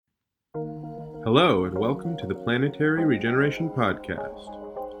Hello and welcome to the Planetary Regeneration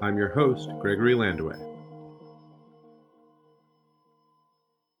Podcast. I'm your host, Gregory Landaway.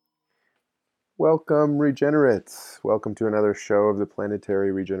 Welcome, regenerates. Welcome to another show of the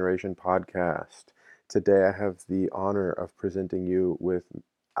Planetary Regeneration Podcast. Today I have the honor of presenting you with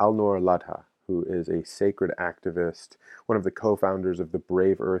Alnor Ladha, who is a sacred activist, one of the co-founders of the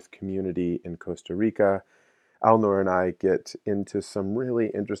Brave Earth community in Costa Rica. Alnor and I get into some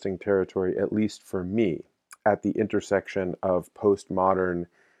really interesting territory, at least for me, at the intersection of postmodern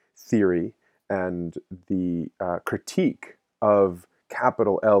theory and the critique of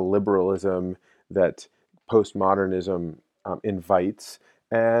capital L liberalism that postmodernism invites,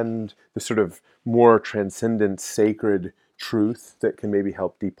 and the sort of more transcendent sacred truth that can maybe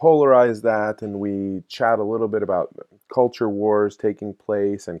help depolarize that. And we chat a little bit about culture wars taking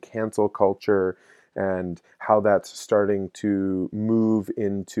place and cancel culture, and how that's starting to move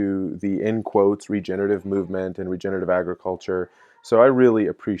into the, in quotes, regenerative movement and regenerative agriculture. So I really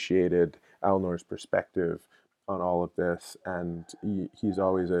appreciated Alnor's perspective on all of this, and he's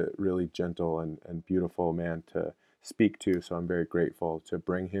always a really gentle and beautiful man to speak to, so I'm very grateful to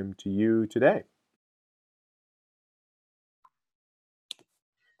bring him to you today.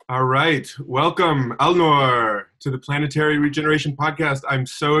 All right. Welcome, Alnor, to the Planetary Regeneration Podcast. I'm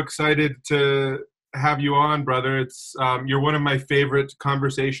so excited to have you on, brother. It's you're one of my favorite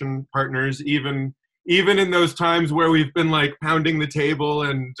conversation partners, even in those times where we've been like pounding the table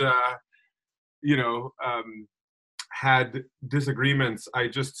and had disagreements. I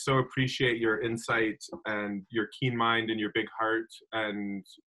just so appreciate your insight and your keen mind and your big heart and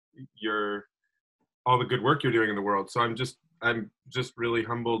your all the good work you're doing in the world. So I'm just really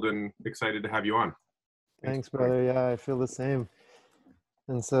humbled and excited to have you on. Thanks, brother. Yeah, I feel the same.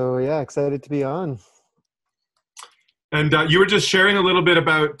 And so, yeah, excited to be on. And you were just sharing a little bit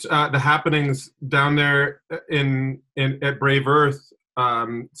about the happenings down there at Brave Earth,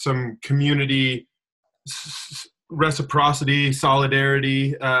 some community reciprocity,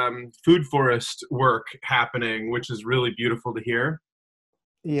 solidarity, food forest work happening, which is really beautiful to hear.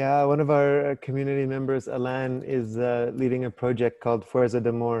 Yeah, one of our community members, Alan, is leading a project called Fuerza de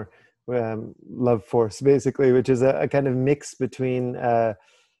Amor, Love Force, basically, which is a kind of mix between a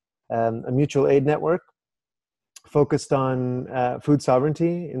mutual aid network focused on food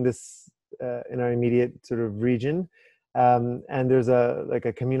sovereignty in this in our immediate sort of region, and there's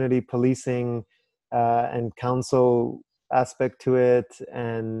a community policing and council aspect to it,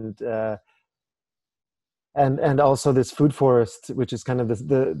 and also this food forest, which is kind of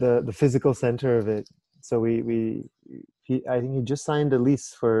the physical center of it. So I think he just signed a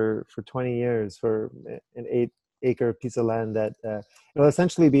lease for 20 years for an 8-acre piece of land that it'll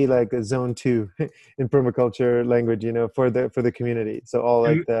essentially be like a zone 2 in permaculture language, for the community. So all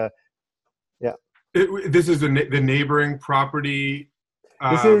like this is the neighboring property.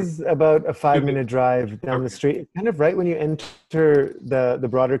 This is about a 5-minute drive down the street, kind of right when you enter the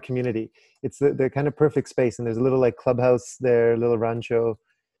broader community. It's the kind of perfect space, and there's a little like clubhouse there, a little rancho.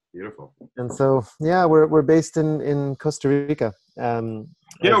 Beautiful. And so, yeah, we're based in Costa Rica. Well,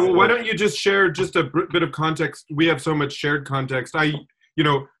 why don't you just share just a bit of context? We have so much shared context. Part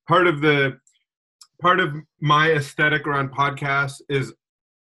of my aesthetic around podcasts is,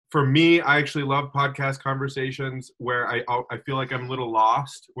 for me, I actually love podcast conversations where I feel like I'm a little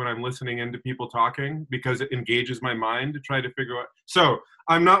lost when I'm listening into people talking, because it engages my mind to try to figure out. So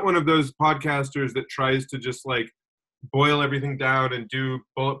I'm not one of those podcasters that tries to just like boil everything down and do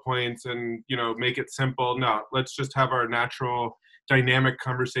bullet points and, make it simple. No, let's just have our natural dynamic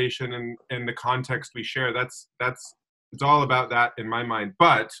conversation and the context we share. It's all about that in my mind.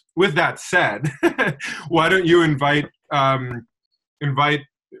 But with that said, why don't you invite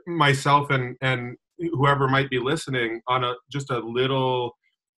myself and whoever might be listening on just a little,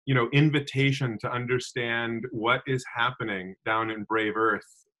 invitation to understand what is happening down in Brave Earth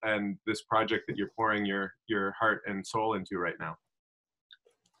and this project that you're pouring your heart and soul into right now.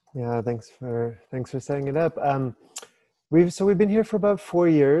 Yeah, thanks for setting it up. We've been here for about 4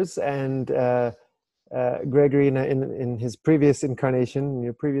 years, and Gregory in his previous incarnation,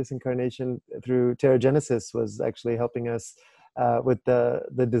 your previous incarnation through Terra Genesis, was actually helping us with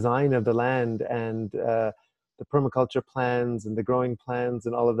the design of the land and the permaculture plans and the growing plans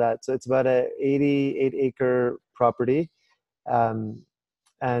and all of that. So it's about a 88-acre property,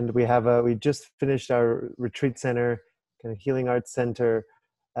 and we just finished our retreat center, kind of healing arts center,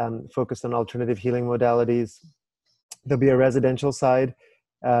 focused on alternative healing modalities. There'll be a residential side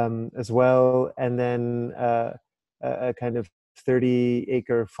as well, and then a kind of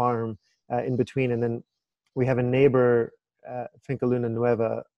 30-acre farm in between, and then we have a neighbor, Finca Luna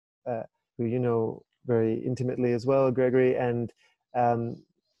Nueva, who you know very intimately as well, Gregory, um,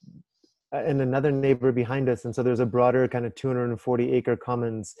 and another neighbor behind us. And so there's a broader kind of 240 acre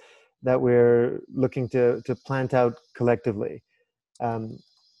commons that we're looking to plant out collectively.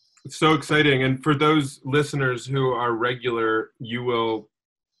 It's so exciting. And for those listeners who are regular, you will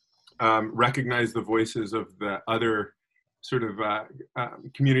recognize the voices of the other sort of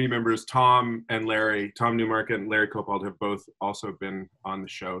community members. Tom Newmarket and Larry Coppold have both also been on the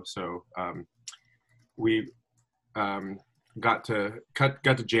show. So we got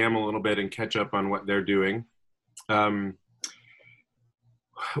to jam a little bit and catch up on what they're doing.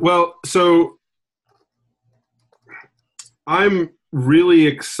 Well, so I'm really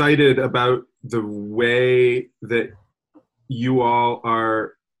excited about the way that you all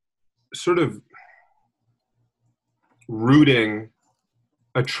are sort of rooting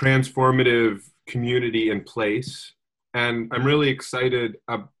a transformative community in place. And I'm really excited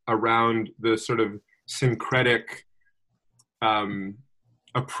around the sort of syncretic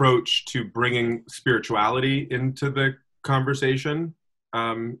approach to bringing spirituality into the conversation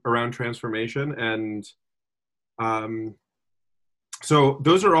around transformation. And so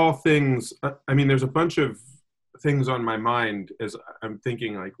those are all things, I mean, there's a bunch of things on my mind as I'm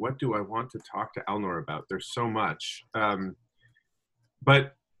thinking, like, what do I want to talk to Alnor about? There's so much.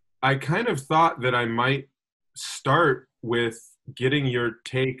 But I kind of thought that I might start with getting your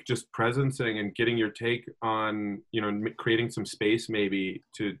take, just presencing and getting your take on, you know, creating some space maybe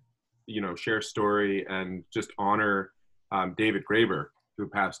to, you know, share story and just honor David Graeber, who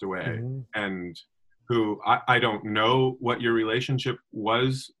passed away. Mm-hmm. And who I don't know what your relationship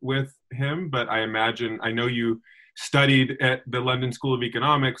was with him, but I know you studied at the London School of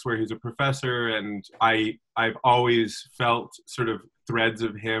Economics where he's a professor, and I've always felt sort of threads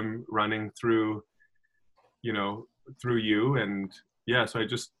of him running through you. And yeah, so I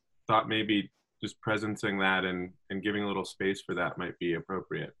just thought maybe just presencing that and giving a little space for that might be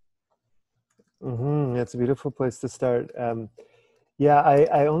appropriate. Mm-hmm. That's a beautiful place to start. Yeah,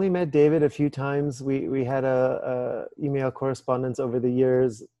 I only met David a few times. We had a email correspondence over the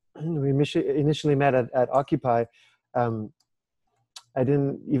years. We initially met at Occupy. I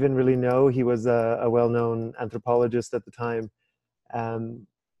didn't even really know he was a well-known anthropologist at the time.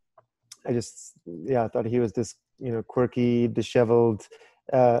 I just, thought he was this, you know, quirky, disheveled,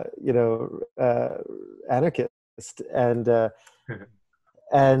 anarchist.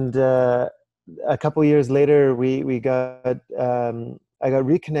 And a couple years later, I got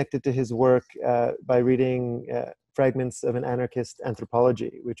reconnected to his work by reading fragments of an anarchist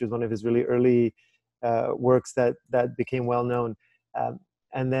anthropology, which was one of his really early works that became well known.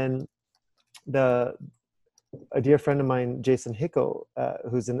 And then a dear friend of mine, Jason Hickel,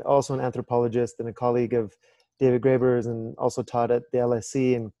 who's also an anthropologist and a colleague of David Graeber's, and also taught at the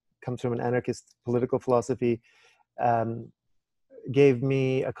LSE and comes from an anarchist political philosophy, gave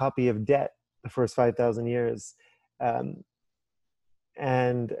me a copy of Debt, The First 5,000 Years.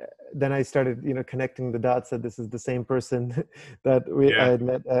 And then I started, you know, connecting the dots that this is the same person that I had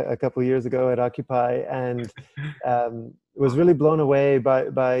met a couple of years ago at Occupy, and was really blown away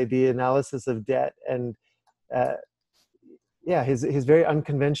by the analysis of Debt and his very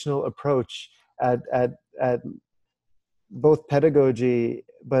unconventional approach at both pedagogy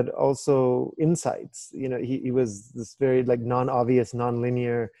but also insights. You know, he was this very like non-obvious,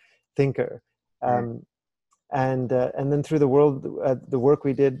 non-linear thinker. And then through the work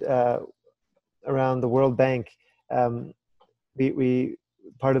we did around the World Bank, we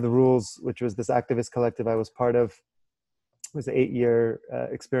part of the Rules, which was this activist collective I was part of, was an 8-year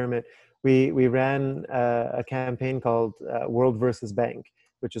experiment. We ran a campaign called World versus Bank,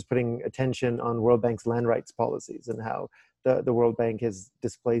 which is putting attention on World Bank's land rights policies and how the World Bank has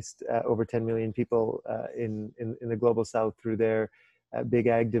displaced over 10 million people in the global South through their big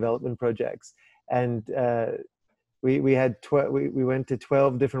ag development projects. And we went to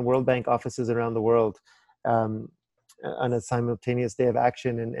 12 different World Bank offices around the world on a simultaneous day of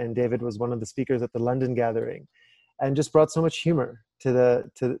action, and David was one of the speakers at the London gathering, and just brought so much humor to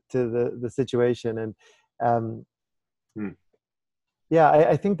the situation. And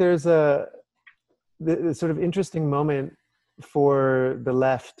I think there's the sort of interesting moment for the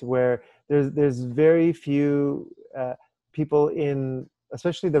left where there's very few people in,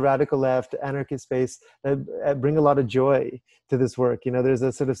 especially the radical left, anarchist space, that bring a lot of joy to this work. You know, there's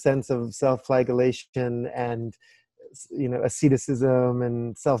a sort of sense of self-flagellation and, you know, asceticism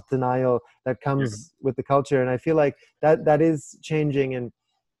and self-denial that comes with the culture. And I feel like that is changing. And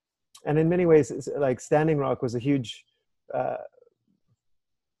in many ways, like Standing Rock was a huge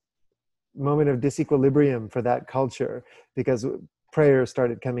moment of disequilibrium for that culture, because prayer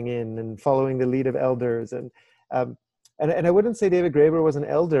started coming in and following the lead of elders. And I wouldn't say David Graeber was an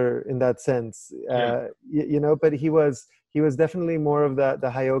elder in that sense, you know, but he was definitely more of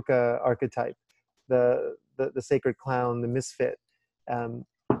the Heyoka archetype, the sacred clown, the misfit. And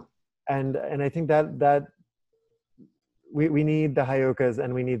I think that we need the Heyokas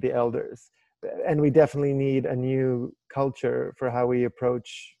and we need the elders. And we definitely need a new culture for how we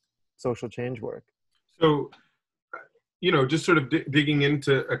approach social change work. So, you know, just sort of digging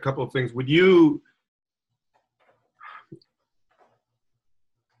into a couple of things, would you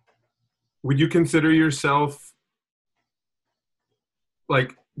consider yourself,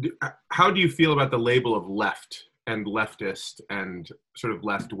 like, how do you feel about the label of left and leftist and sort of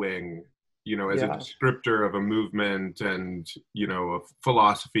left wing, you know, as a descriptor of a movement and, you know, a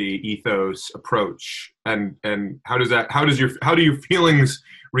philosophy, ethos, approach, and how do your feelings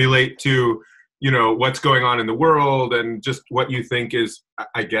relate to, you know, what's going on in the world and just what you think is,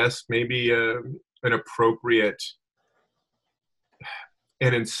 I guess, maybe an appropriate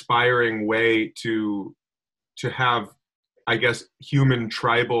and inspiring way to have, I guess, human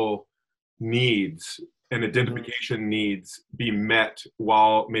tribal needs and identification needs be met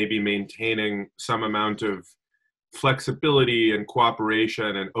while maybe maintaining some amount of flexibility and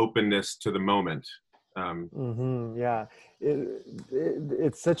cooperation and openness to the moment. Yeah,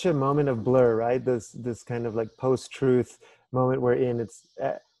 it's such a moment of blur, right? This kind of like post-truth moment we're in. It's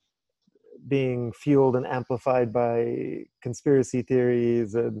being fueled and amplified by conspiracy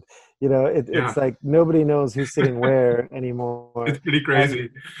theories, and you know, it's like nobody knows who's sitting where anymore. It's pretty crazy.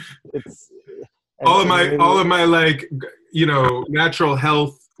 And it's all of my like, you know, natural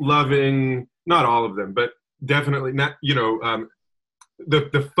health loving, not all of them, but definitely not, you know,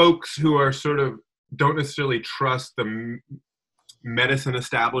 the folks who are sort of don't necessarily trust the medicine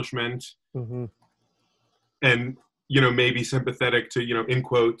establishment, and, you know, maybe sympathetic to, you know, in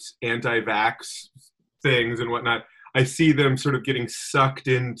quotes, anti-vax things and whatnot. I see them sort of getting sucked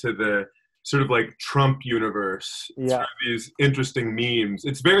into the sort of like Trump universe through these interesting memes.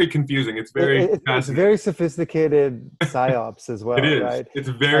 It's very confusing. It's very it's very sophisticated psyops as well. It is. Right? It's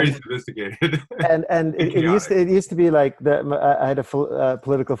very sophisticated. And it used to be like that. I had a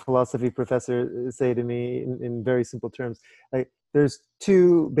political philosophy professor say to me in very simple terms, like, there's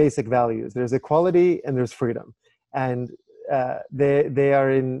two basic values. There's equality and there's freedom, and they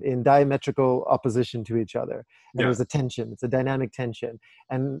are in diametrical opposition to each other. And there's a tension. It's a dynamic tension.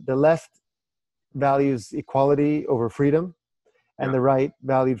 And the left values equality over freedom, and the right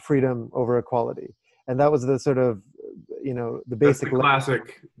valued freedom over equality. And that was the sort of, you know, the basic.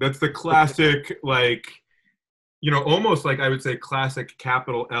 That's the classic, like, you know, almost like I would say classic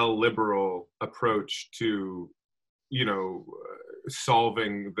capital L liberal approach to, you know,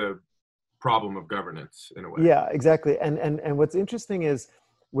 solving the problem of governance in a way. Yeah, exactly. And what's interesting is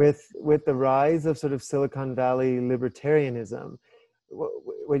with the rise of sort of Silicon Valley libertarianism,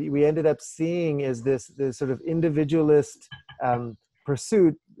 what we ended up seeing is this sort of individualist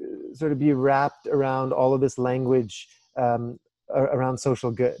pursuit sort of be wrapped around all of this language around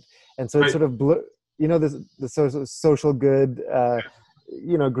social good. And so it's sort of, you know, the social good,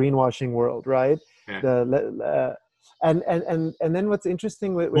 you know, greenwashing world, right? Yeah. And then what's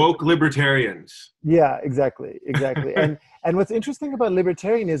interesting with woke libertarians. Yeah, exactly. and what's interesting about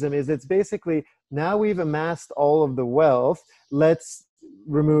libertarianism is it's basically, now we've amassed all of the wealth, let's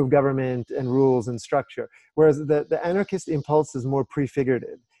remove government and rules and structure. Whereas the anarchist impulse is more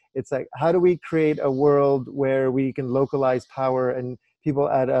prefigurative. It's like, how do we create a world where we can localize power and people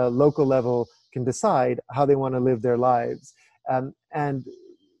at a local level can decide how they want to live their lives, and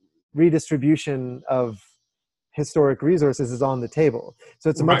redistribution of historic resources is on the table. So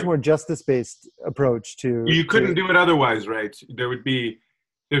it's a much more justice-based approach to. You couldn't do it otherwise, right?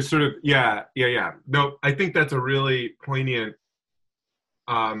 There's sort of, No, I think that's a really poignant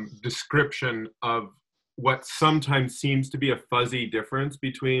description of what sometimes seems to be a fuzzy difference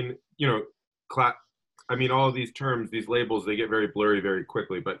between, you know, I mean, all of these terms, these labels, they get very blurry very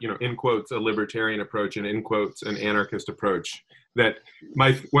quickly, but, you know, in quotes, a libertarian approach and in quotes, an anarchist approach. That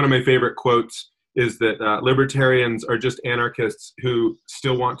one of my favorite quotes is that libertarians are just anarchists who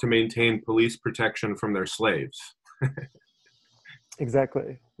still want to maintain police protection from their slaves.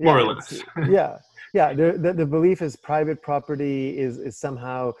 Exactly. More or less. Yeah. The belief is private property is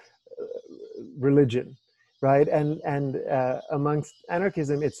somehow religion, right? And amongst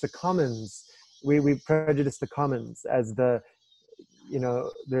anarchism, it's the commons. We prejudice the commons as the, you know,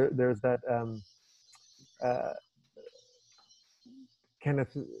 there's that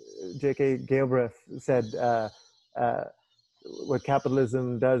Kenneth J.K. Galbraith said, what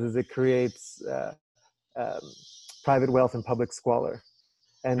capitalism does is it creates private wealth and public squalor.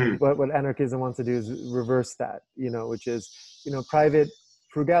 And what anarchism wants to do is reverse that, which is, private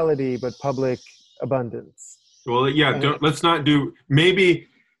frugality, but public abundance. Well, yeah, let's not do, maybe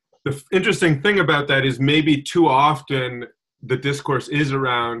the interesting thing about that is maybe too often the discourse is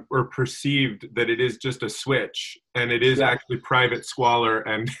around or perceived that it is just a switch, and it is actually private squalor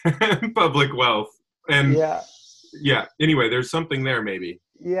and public wealth. And anyway, there's something there maybe.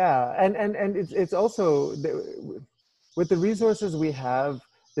 Yeah, and it's also, with the resources we have,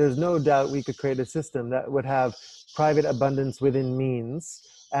 there's no doubt we could create a system that would have private abundance within means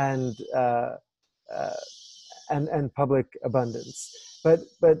and public abundance. But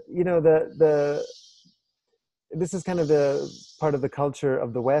this is kind of the part of the culture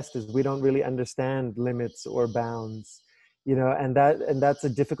of the West, is we don't really understand limits or bounds, and that's a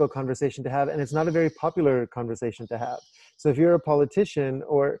difficult conversation to have, and it's not a very popular conversation to have. So if you're a politician,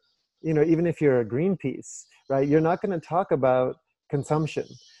 or even if you're a Greenpeace, right, you're not going to talk about consumption,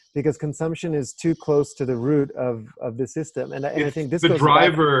 because consumption is too close to the root of the system. And I think this the goes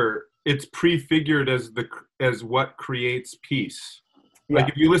driver back. It's prefigured as what creates peace. Like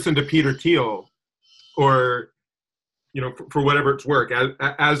if you listen to Peter Thiel, or for whatever it's work,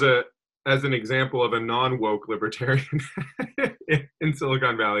 as an example of a non-woke libertarian in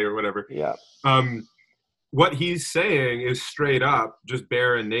Silicon Valley or whatever. Yeah. What he's saying is straight up, just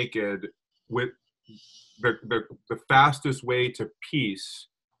bare and naked, with the fastest way to peace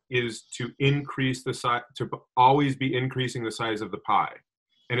is to increase the size, to always be increasing the size of the pie.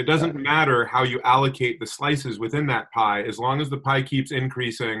 And it doesn't matter how you allocate the slices within that pie, as long as the pie keeps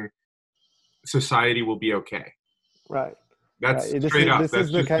increasing, society will be okay. Right. That's straight up. This is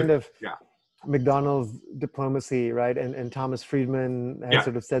the kind of McDonald's diplomacy, right? And Thomas Friedman has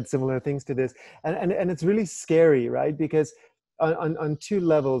sort of said similar things to this. And it's really scary, right? Because on two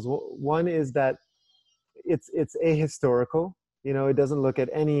levels. One is that it's ahistorical. It doesn't look at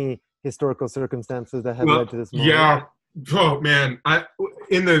any historical circumstances that have led to this moment. Yeah. Oh man. I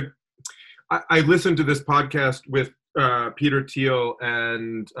listened to this podcast with Peter Thiel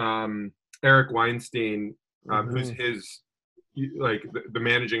and Eric Weinstein, who's his, like the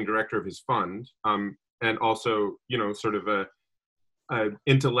managing director of his fund, and also sort of a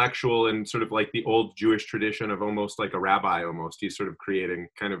intellectual and sort of like the old Jewish tradition of almost like a rabbi. Almost, he's sort of creating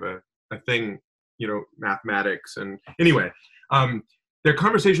kind of a thing, mathematics. And anyway, their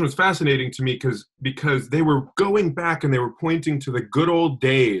conversation was fascinating to me because they were going back and they were pointing to the good old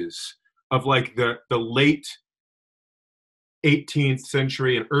days of like the late 18th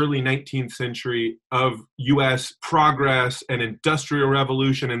century and early 19th century of US progress and industrial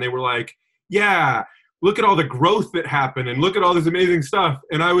revolution. And they were like, yeah, look at all the growth that happened and look at all this amazing stuff.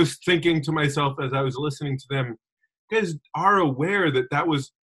 And I was thinking to myself as I was listening to them, you guys are aware that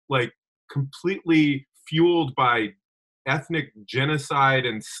was like completely fueled by ethnic genocide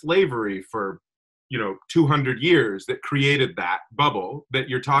and slavery for 200 years that created that bubble that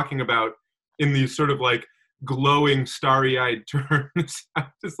you're talking about in these sort of like glowing starry-eyed terms.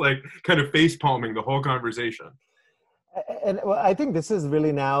 Just like kind of face-palming the whole conversation. And well, I think this is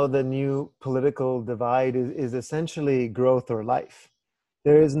really now the new political divide is essentially growth or life.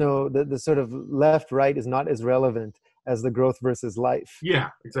 There is no, the sort of left-right is not as relevant as the growth versus life.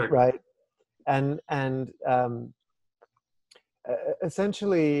 Yeah, exactly. Right. And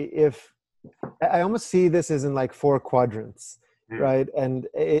essentially, if I almost see this as in like 4 quadrants, right? And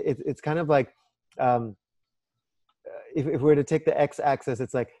it's kind of like, if we were to take the x-axis,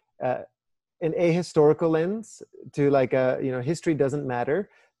 it's like an ahistorical lens to like history doesn't matter,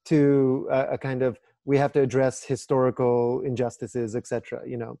 to a kind of we have to address historical injustices, etc.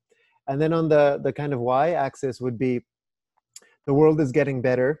 And then on the kind of y-axis would be the world is getting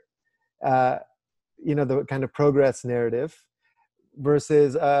better, the kind of progress narrative,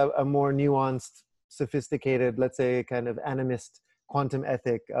 versus a more nuanced, sophisticated, let's say, kind of animist quantum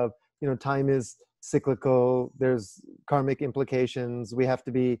ethic of time is cyclical, there's karmic implications, we have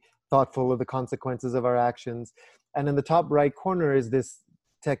to be thoughtful of the consequences of our actions. And in the top right corner is this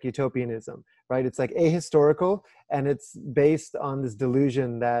tech utopianism, right? It's like ahistorical, and it's based on this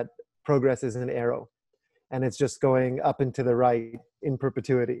delusion that progress is an arrow and it's just going up and to the right in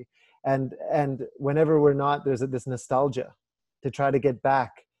perpetuity. And whenever we're not, there's this nostalgia to try to get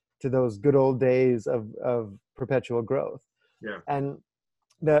back to those good old days of perpetual growth. Yeah. And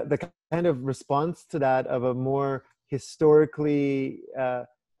the kind of response to that of a more historically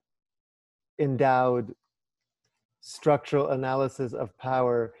endowed structural analysis of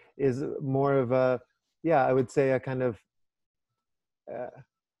power is more of I would say a kind of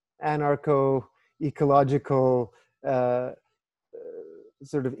anarcho-ecological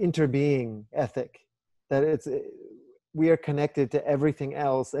sort of interbeing ethic, that it's we are connected to everything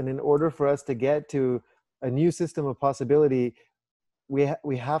else. And in order for us to get to a new system of possibility,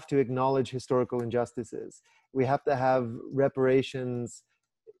 we have to acknowledge historical injustices. We have to have reparations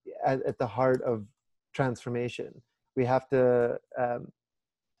at the heart of transformation. We have to,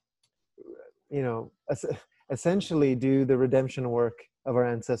 essentially do the redemption work of our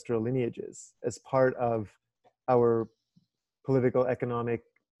ancestral lineages as part of our political economic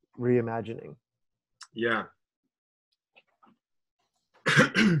reimagining. Yeah.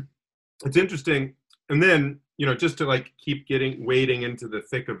 It's interesting. And then, just to like keep wading into the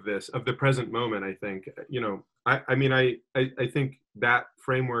thick of this, of the present moment, I think, I think that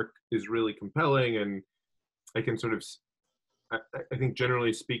framework is really compelling, and I can sort of, I think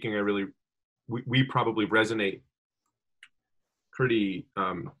generally speaking, we probably resonate pretty,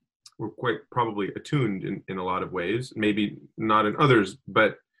 we're quite probably attuned in a lot of ways, maybe not in others,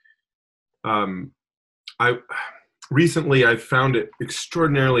 but recently I've found it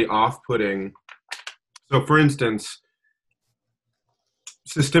extraordinarily off-putting. So for instance,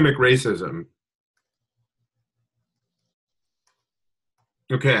 systemic racism.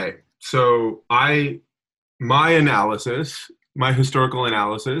 Okay, so my historical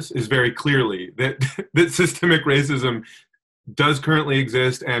analysis is very clearly that systemic racism does currently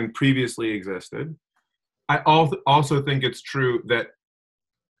exist and previously existed. I also think it's true that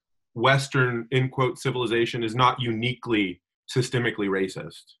Western, in quote, civilization is not uniquely systemically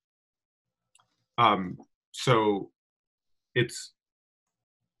racist. So it's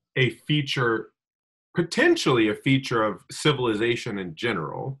a feature, potentially a feature of civilization in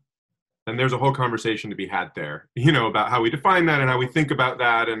general. And there's a whole conversation to be had there, about how we define that and how we think about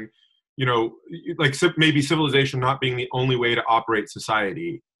that. And, like maybe civilization not being the only way to operate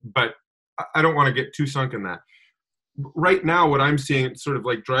society, but I don't want to get too sunk in that. Right now, what I'm seeing, it's sort of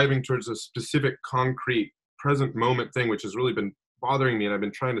like driving towards a specific concrete present moment thing, which has really been bothering me. And I've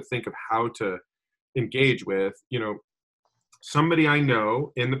been trying to think of how to engage with, somebody I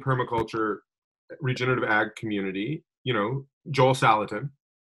know in the permaculture regenerative ag community, Joel Salatin,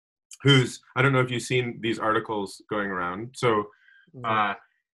 who's, I don't know if you've seen these articles going around. So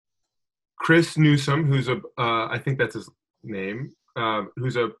Chris Newsom, who's I think that's his name,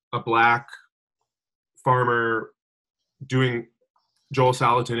 who's a Black farmer doing Joel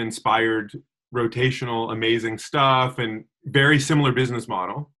Salatin inspired rotational amazing stuff and very similar business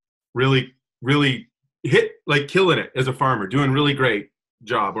model, really killing it as a farmer, doing really great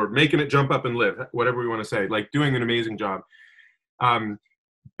job, or making it jump up and live, whatever we want to say, like doing an amazing job.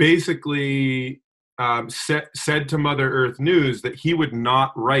 Basically said to Mother Earth News that he would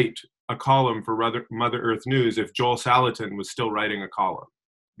not write a column for Mother Earth News if Joel Salatin was still writing a column,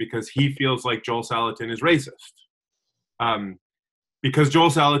 because he feels like Joel Salatin is racist. Because Joel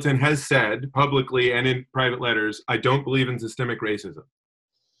Salatin has said publicly and in private letters, I don't believe in systemic racism.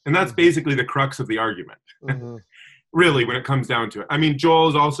 And that's basically the crux of the argument, really, when it comes down to it. I mean,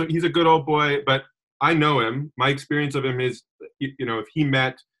 Joel's also, he's a good old boy, but I know him. My experience of him is, if he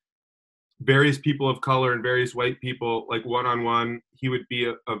met various people of color and various white people, like one-on-one, he would be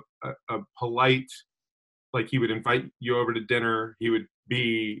a polite, like he would invite you over to dinner.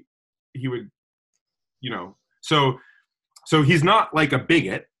 So he's not like a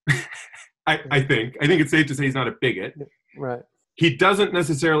bigot. I think it's safe to say he's not a bigot. Right. He doesn't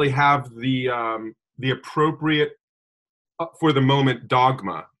necessarily have the appropriate, for the moment,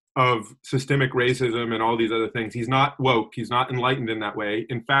 dogma of systemic racism and all these other things. He's not woke. He's not enlightened in that way.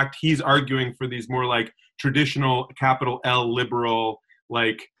 In fact, he's arguing for these more like traditional, capital L, liberal,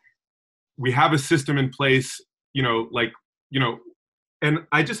 like we have a system in place, and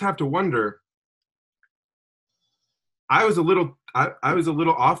I just have to wonder, I was a little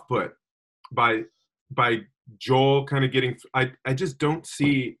off put by Joel kind of getting, I just don't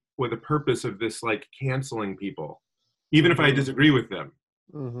see what the purpose of this, like canceling people, even if I disagree with them,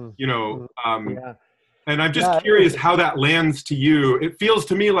 and I'm just curious how that lands to you. It feels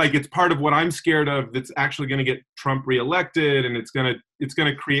to me like it's part of what I'm scared of, that's actually going to get Trump reelected, and it's going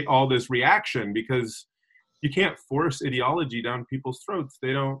to create all this reaction, because you can't force ideology down people's throats.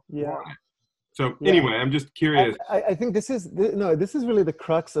 They don't want it. So anyway, I'm just curious. I think this is really the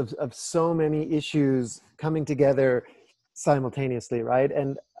crux of so many issues coming together simultaneously, right?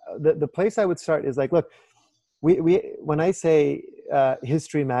 And the place I would start is like, look, we when I say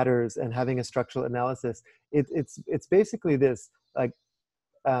history matters and having a structural analysis, it's basically this, like,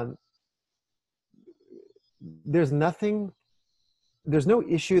 there's no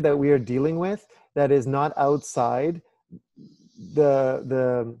issue that we are dealing with that is not outside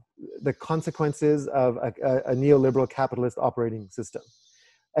the consequences of a neoliberal capitalist operating system,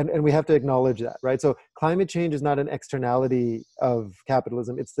 And we have to acknowledge that, right? So climate change is not an externality of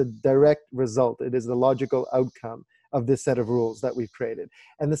capitalism. It's the direct result. It is the logical outcome of this set of rules that we've created.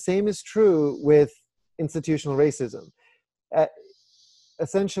 And the same is true with institutional racism.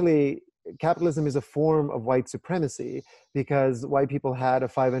 Essentially, capitalism is a form of white supremacy because white people had a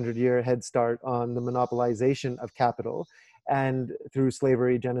 500-year head start on the monopolization of capital, and through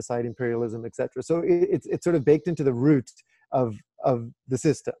slavery, genocide, imperialism, etc. So it's sort of baked into the root of the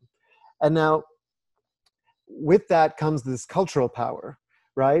system. And now with that comes this cultural power,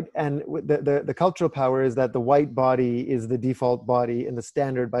 right? And the cultural power is that the white body is the default body and the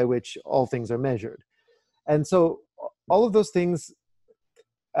standard by which all things are measured. And so all of those things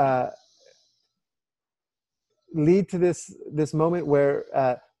lead to this moment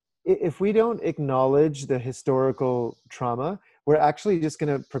where if we don't acknowledge the historical trauma, we're actually just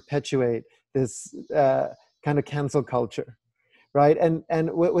going to perpetuate this kind of cancel culture, right?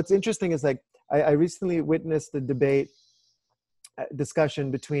 And what's interesting is, like, I recently witnessed a debate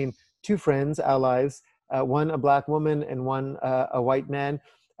discussion between two friends, allies, one a black woman and one a white man.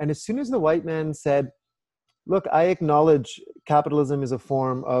 And as soon as the white man said, look, I acknowledge capitalism is a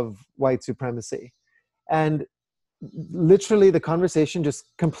form of white supremacy, and literally the conversation just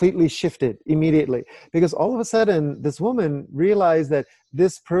completely shifted immediately, because all of a sudden this woman realized that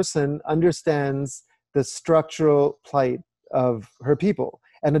this person understands the structural plight of her people,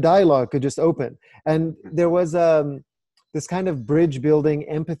 and a dialogue could just open. And there was this kind of bridge building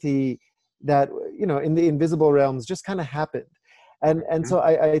empathy that, you know, in the invisible realms just kind of happened. And so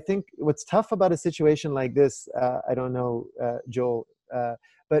I think what's tough about a situation like this, I don't know, Joel,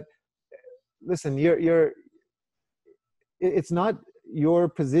 but listen, it's not your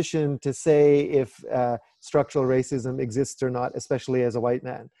position to say if structural racism exists or not, especially as a white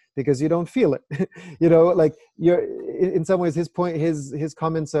man, because you don't feel it. You know, like, you're, in some ways, his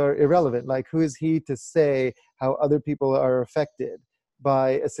comments are irrelevant. Like, who is he to say how other people are affected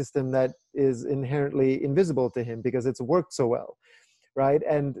by a system that is inherently invisible to him because it's worked so well, right?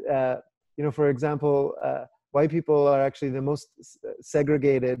 And you know, for example, white people are actually the most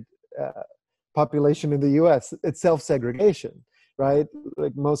segregated population in the US. It's self-segregation, right?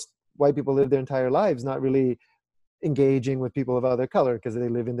 Like, most white people live their entire lives not really engaging with people of other color because they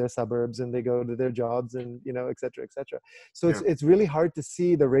live in their suburbs and they go to their jobs, and, you know, et cetera, et cetera. So it's really hard to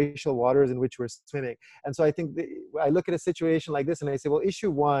see the racial waters in which we're swimming. And so I think I look at a situation like this and I say, well,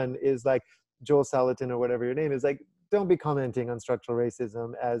 issue one is, like, Joel Salatin or whatever your name is, like, don't be commenting on structural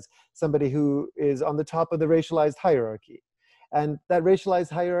racism as somebody who is on the top of the racialized hierarchy. And that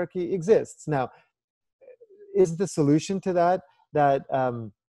racialized hierarchy exists. Now, is the solution to that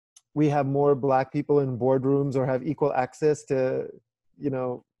we have more black people in boardrooms or have equal access to, you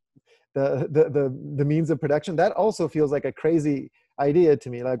know, the means of production? That also feels like a crazy idea to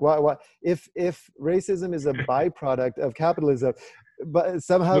me. Like, why if racism is a byproduct of capitalism, but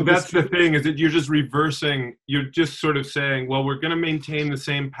somehow— well, that's the thing, is that you're just reversing. You're just sort of saying, well, we're going to maintain the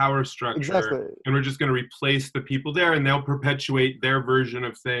same power structure, exactly, and we're just going to replace the people there, and they'll perpetuate their version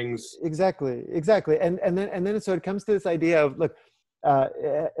of things. Exactly. And then so it comes to this idea of, look,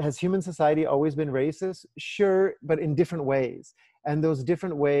 has human society always been racist? Sure, but in different ways, and those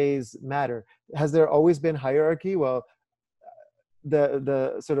different ways matter. Has there always been hierarchy? Well,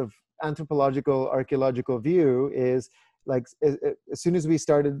 the sort of anthropological, archaeological view is, like, as soon as we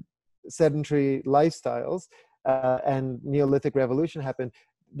started sedentary lifestyles and Neolithic revolution happened,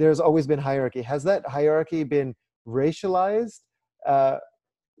 there's always been hierarchy. Has that hierarchy been racialized?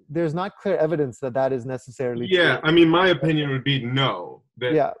 There's not clear evidence that that is necessarily true. I mean, my opinion would be no.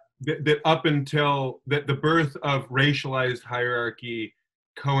 That up until that, the birth of racialized hierarchy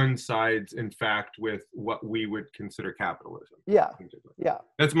coincides, in fact, with what we would consider capitalism.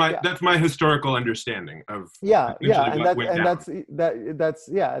 That's my historical understanding of and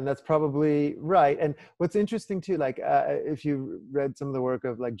that's probably right. And what's interesting too, like, if you read some of the work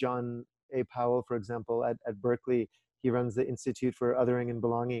of, like, John A. Powell, for example, at Berkeley, he runs the Institute for Othering and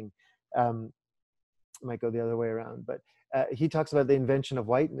Belonging. Might go the other way around, but he talks about the invention of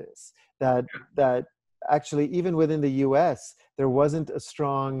whiteness, that actually, even within the US, there wasn't a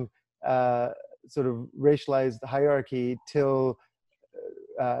strong sort of racialized hierarchy till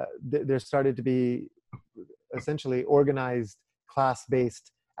there started to be essentially organized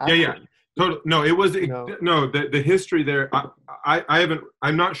class-based action. Totally. No, it was the history there. I haven't.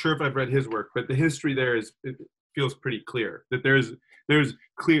 I'm not sure if I've read his work, but the history there it feels pretty clear that there's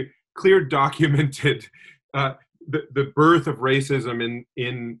clear documented the birth of racism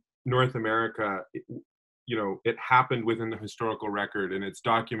in North America. You know, it happened within the historical record, and it's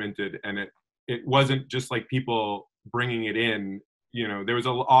documented, and it wasn't just like people bringing it in. there was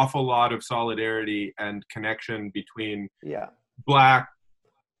an awful lot of solidarity and connection between Yeah. Black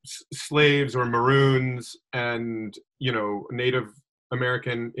slaves or Maroons and, Native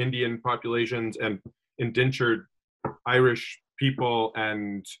American Indian populations and indentured Irish people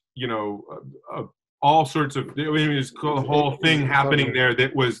and, all sorts of, there's a whole thing happening there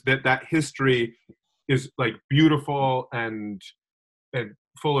that history is like beautiful and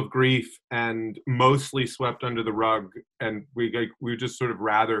full of grief and mostly swept under the rug. And we just sort of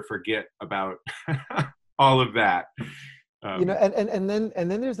rather forget about all of that. And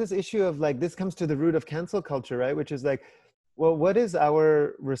then there's this issue of like, this comes to the root of cancel culture, right? Which is like, well, what is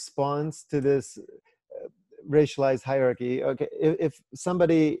our response to this racialized hierarchy? Okay, if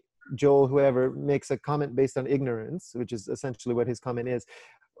somebody, Joel, whoever, makes a comment based on ignorance, which is essentially what his comment is,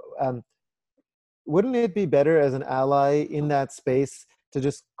 wouldn't it be better as an ally in that space to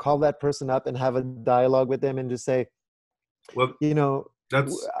just call that person up and have a dialogue with them and just say, well,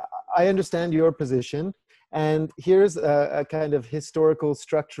 I understand your position, and here's a kind of historical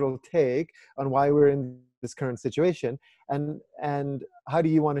structural take on why we're in this current situation, and how do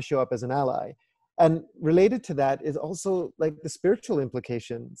you want to show up as an ally? And related to that is also like the spiritual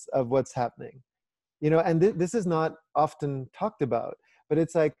implications of what's happening, and this is not often talked about, but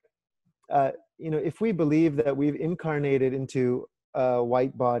it's like, if we believe that we've incarnated into a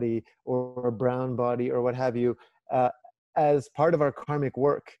white body or a brown body or what have you, as part of our karmic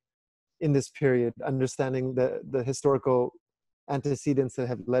work in this period, understanding the historical antecedents that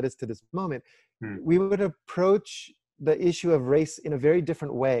have led us to this moment, we would approach the issue of race in a very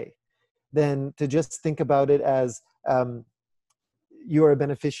different way than to just think about it as you're a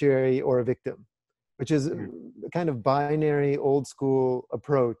beneficiary or a victim, which is a kind of binary, old school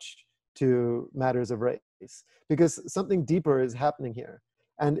approach to matters of race, because something deeper is happening here.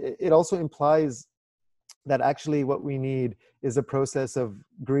 And it also implies that actually what we need is a process of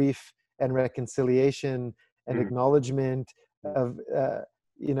grief and reconciliation and acknowledgement of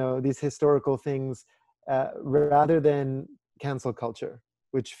these historical things, rather than cancel culture,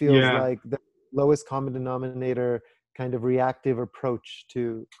 which feels like the lowest common denominator kind of reactive approach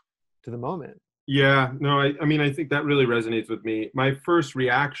to the moment. Yeah, no, I mean, I think that really resonates with me. My first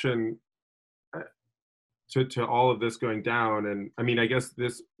reaction to all of this going down, and I mean, I guess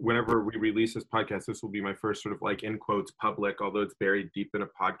whenever we release this podcast, this will be my first sort of like, in quotes, public, although it's buried deep in a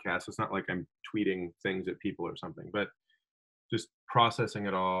podcast. It's not like I'm tweeting things at people or something, but just processing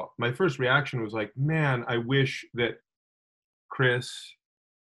it all. My first reaction was like, man, I wish that Chris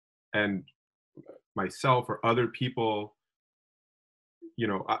and myself or other people,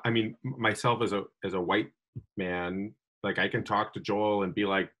 I mean, myself as a white man, like I can talk to Joel and be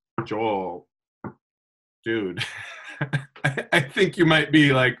like, Joel, dude, I think you might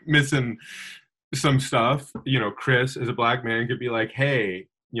be like missing some stuff. Chris as a Black man could be like, hey,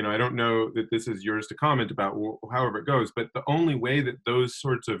 I don't know that this is yours to comment about, however it goes. But the only way that those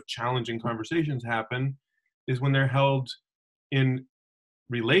sorts of challenging conversations happen is when they're held in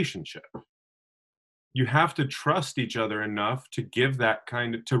relationship. You have to trust each other enough to give that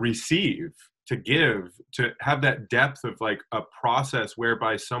to receive, to give, to have that depth of like a process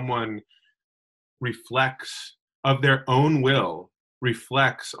whereby someone reflects of their own will,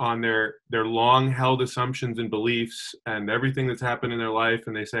 reflects on their long held assumptions and beliefs and everything that's happened in their life.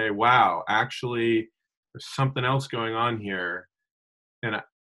 And they say, wow, actually there's something else going on here. And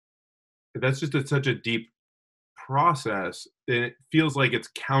that's just such a deep process. And it feels like it's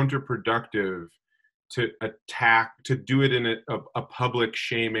counterproductive to do it in a public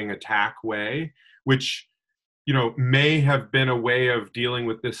shaming attack way, which, may have been a way of dealing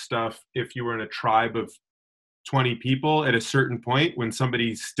with this stuff if you were in a tribe of 20 people at a certain point, when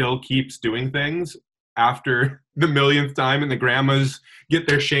somebody still keeps doing things after the millionth time and the grandmas get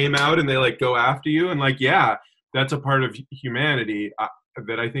their shame out and they like go after you. And like, yeah, that's a part of humanity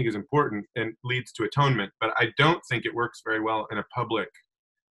that I think is important and leads to atonement. But I don't think it works very well in a public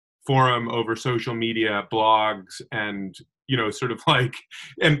forum over social media, blogs, and, sort of like,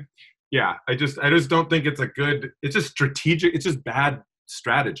 and yeah, I just don't think it's it's just strategic. It's just bad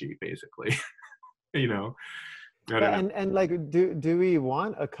strategy, basically. I don't know. And like, do we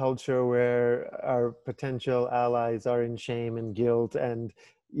want a culture where our potential allies are in shame and guilt and,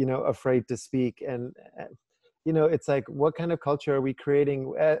 afraid to speak? And, it's like, what kind of culture are we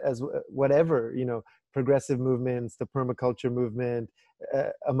creating as whatever, progressive movements, the permaculture movement,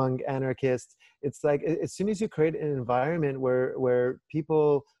 among anarchists? It's like, as soon as you create an environment where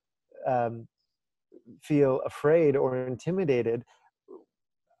people feel afraid or intimidated,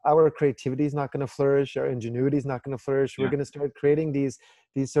 our creativity is not going to flourish, our ingenuity is not going to flourish. We're going to start creating these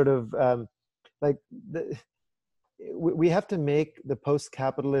sort of we have to make the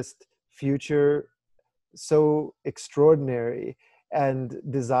post-capitalist future so extraordinary and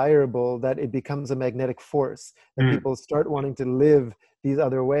desirable that it becomes a magnetic force, that people start wanting to live these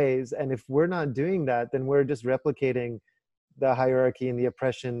other ways. And if we're not doing that, then we're just replicating the hierarchy and the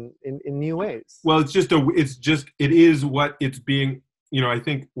oppression in new ways. Well, it is what it's being, I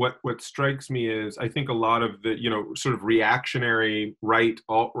think what strikes me is, I think a lot of the, sort of reactionary right,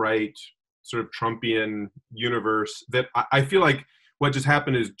 alt-right, sort of Trumpian universe, that I feel like what just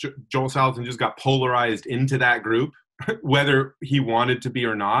happened is Joel Salatin just got polarized into that group, whether he wanted to be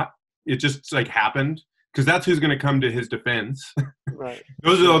or not. It just like happened, because that's who's going to come to his defense. Right.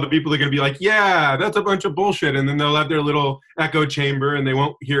 Those are all the people that are going to be like, yeah, that's a bunch of bullshit. And then they'll have their little echo chamber and they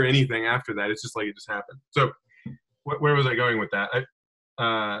won't hear anything after that. It's just like it just happened. So where was I going with that?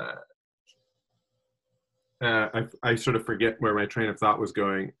 I sort of forget where my train of thought was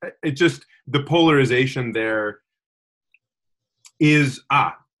going. It just, the polarization there is,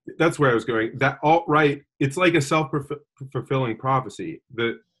 that's where I was going. That alt-right, it's like a self-fulfilling prophecy.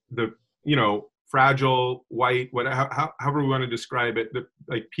 The fragile, white, however we want to describe it,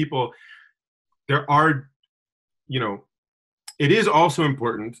 like people, there are, it is also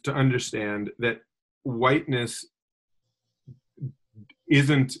important to understand that whiteness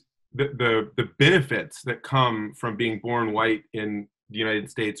isn't the benefits that come from being born white in the United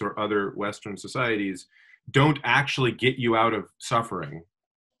States or other Western societies don't actually get you out of suffering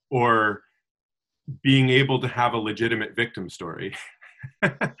or being able to have a legitimate victim story.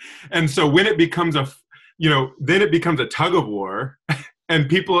 And so when it becomes then it becomes a tug of war, and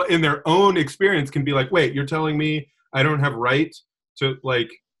people in their own experience can be like, wait, you're telling me I don't have right to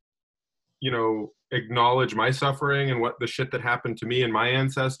acknowledge my suffering and what the shit that happened to me and my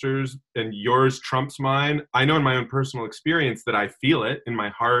ancestors, and yours trumps mine. I know in my own personal experience that I feel it in my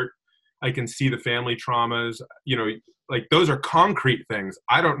heart. I can see the family traumas, like those are concrete things.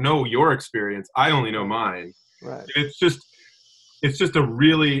 I don't know your experience. I only know mine. Right. It's just a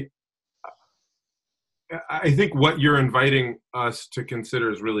really, I think what you're inviting us to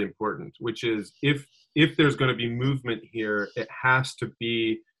consider is really important, which is if there's going to be movement here, it has to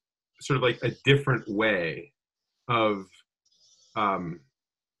be sort of like a different way of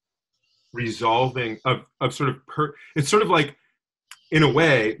resolving, of sort of, it's sort of like, in a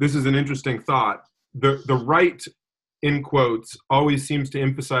way, this is an interesting thought, the right, in quotes, always seems to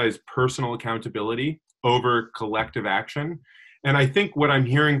emphasize personal accountability over collective action. And I think what I'm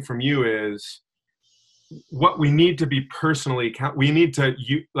hearing from you is what we need to be personally, we need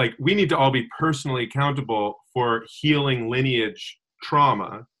to all be personally accountable for healing lineage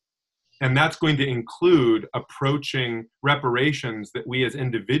trauma. And that's going to include approaching reparations that we as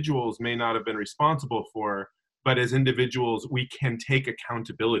individuals may not have been responsible for, but as individuals, we can take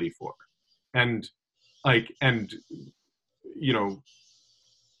accountability for.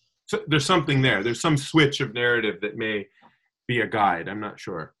 So there's something there. There's some switch of narrative that may be a guide. I'm not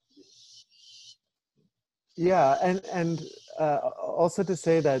sure. Yeah, and also to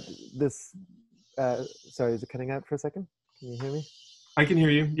say that this, sorry, is it cutting out for a second? Can you hear me? I can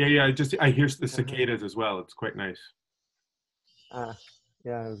hear you. Yeah. I hear the cicadas as well. It's quite nice.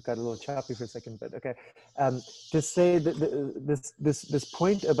 Yeah, it got a little choppy for a second, but okay. To say that this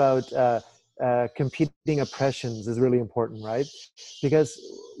point about competing oppressions is really important, right? Because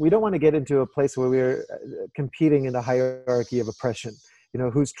we don't want to get into a place where we're competing in the hierarchy of oppression.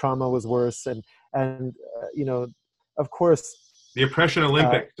 Whose trauma was worse, and of course. The Oppression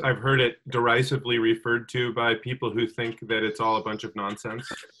Olympics, I've heard it derisively referred to by people who think that it's all a bunch of nonsense.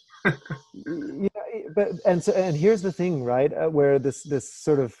 And here's the thing, right? Where this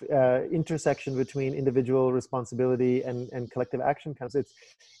sort of intersection between individual responsibility and collective action comes. It's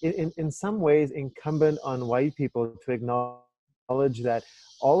in some ways incumbent on white people to acknowledge that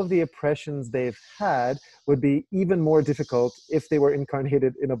all of the oppressions they've had would be even more difficult if they were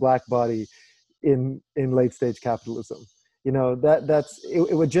incarnated in a black body in late stage capitalism.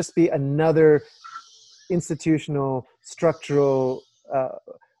 It would just be another institutional, structural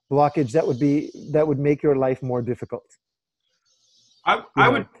blockage that would make your life more difficult. I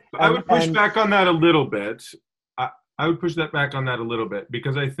would push back on that a little bit. I would push that back on that a little bit,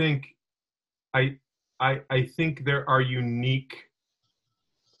 because I think there are unique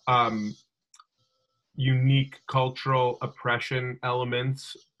cultural oppression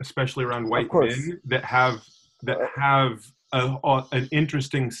elements, especially around white men, that have an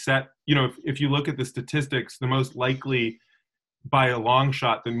interesting set. If you look at the statistics, the most likely, by a long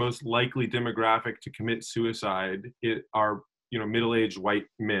shot, the most likely demographic to commit suicide are middle-aged white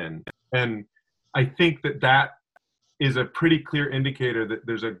men, and I think that is a pretty clear indicator that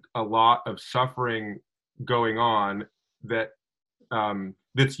there's a lot of suffering going on that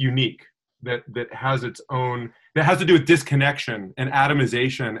that's unique, that has its own, that has to do with disconnection and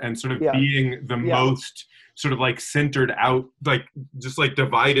atomization and sort of Yeah. being the Yeah. most sort of like centered out, like just like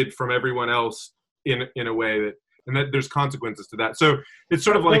divided from everyone else in a way that, and that there's consequences to that. So it's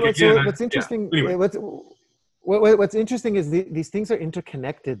sort of like, again, what's interesting, anyway. What's interesting is these things are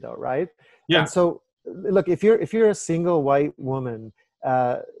interconnected though, right? Yeah. And so look, if you're a single white woman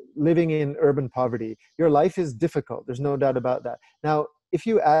living in urban poverty, your life is difficult. There's no doubt about that. Now, if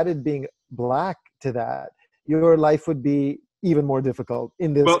you added being Black to that, your life would be even more difficult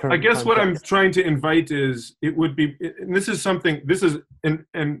in this current I guess context. what I'm trying to invite is, it would be, and this is something, this is,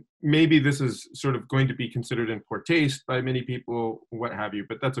 and maybe this is sort of going to be considered in poor taste by many people, what have you,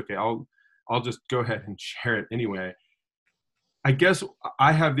 but that's okay. I'll just go ahead and share it anyway. I guess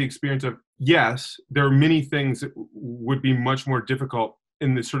I have the experience of, yes, there are many things that would be much more difficult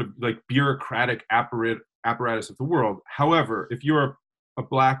in this sort of like bureaucratic apparatus of the world. However, if you're a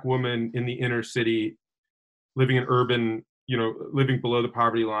Black woman in the inner city, living in urban, living below the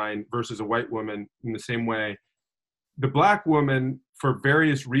poverty line, versus a white woman in the same way, the Black woman, for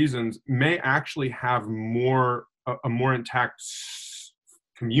various reasons, may actually have a more intact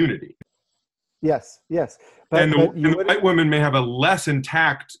community. Yes. And the white woman may have a less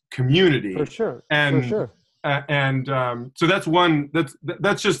intact community. For sure. So that's one.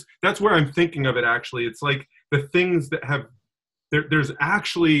 That's where I'm thinking of it. Actually, it's like the things that have there's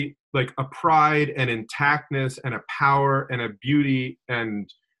actually like a pride and intactness and a power and a beauty and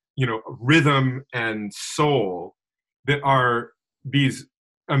rhythm and soul that are these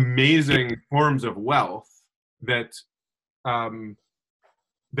amazing forms of wealth that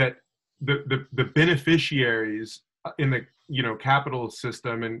that the beneficiaries in the capitalist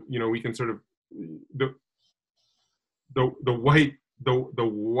system, and we can sort of the white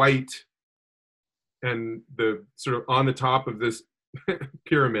and the sort of on the top of this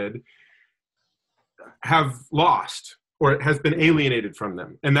pyramid have lost, or it has been alienated from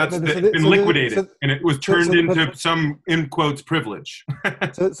them, and that's been liquidated, and it was turned into some, in quotes, privilege.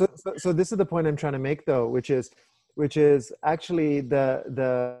 so this is the point I'm trying to make, though, which is actually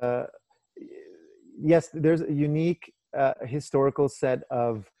the yes, there's a unique historical set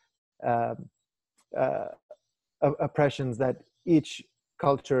of oppressions that each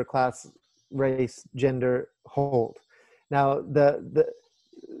culture, class, race, gender hold. Now, the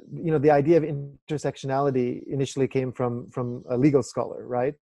idea of intersectionality initially came from a legal scholar,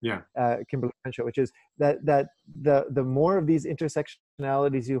 right? Yeah. Kimberly Crenshaw, which is that the more of these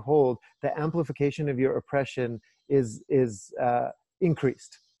intersectionalities you hold, the amplification of your oppression is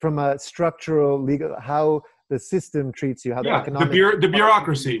increased from a structural legal, how the system treats you, how the economic, the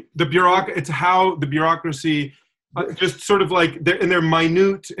bureaucracy, it's how the bureaucracy just sort of like they're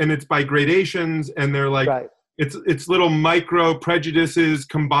minute, and it's by gradations, and they're like, right. It's little micro prejudices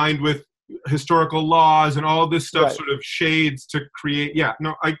combined with historical laws and all this stuff, right. Sort of shades to create. Yeah,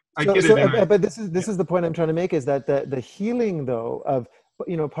 no, I get it. But this is the point I'm trying to make, is that the healing, though, of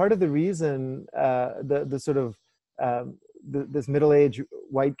part of the reason the sort of this middle-aged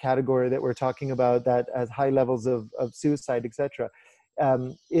white category that we're talking about, that has high levels of suicide, etc.,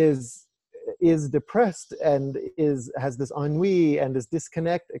 is depressed and has this ennui and this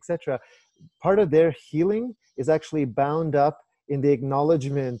disconnect, etc. Part of their healing is actually bound up in the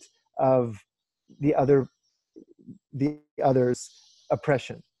acknowledgement of the other's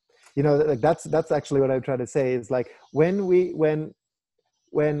oppression. Like that's actually what I'm trying to say, is like when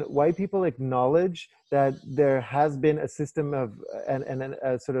white people acknowledge that there has been a system of and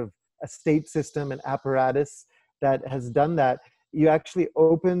a sort of a state system and apparatus that has done that, you actually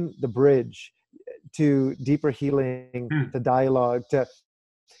open the bridge to deeper healing, to dialogue,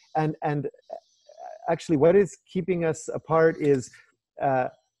 and actually what is keeping us apart is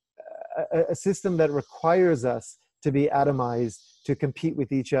a system that requires us to be atomized, to compete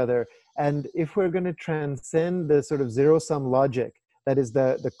with each other. And if we're going to transcend the sort of zero-sum logic that is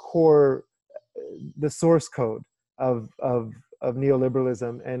the core, the source code of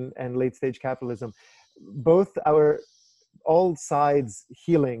neoliberalism and late-stage capitalism, all sides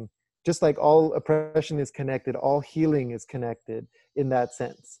healing, just like all oppression is connected, all healing is connected in that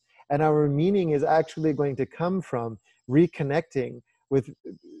sense. And our meaning is actually going to come from reconnecting with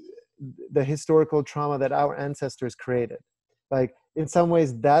the historical trauma that our ancestors created. Like, in some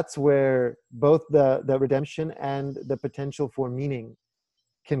ways, that's where both the redemption and the potential for meaning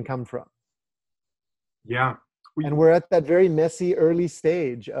can come from. Yeah. And we're at that very messy early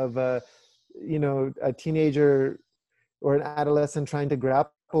stage of a teenager or an adolescent trying to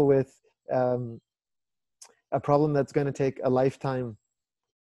grapple with a problem that's going to take a lifetime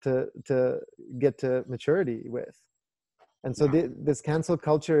to get to maturity with. And so this cancel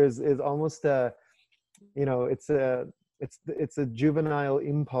culture is almost a, you know, it's a juvenile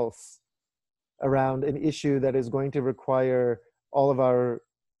impulse around an issue that is going to require all of our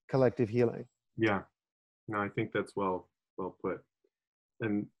collective healing. Yeah, no, I think that's well put.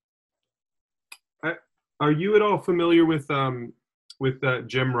 And are you at all familiar with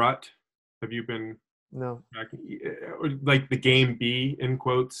Jim Rutt? Have you been? No. Like the Game B, in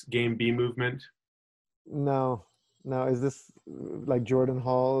quotes, Game B movement? No. Is this like Jordan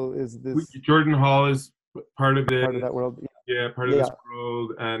Hall? Is this Jordan Hall is part of it? Part of that world? Yeah, part of this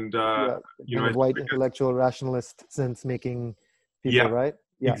world, and you know, kind of white intellectual rationalist sense making people, right?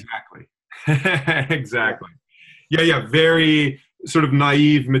 Yeah, exactly, exactly. Yeah, very sort of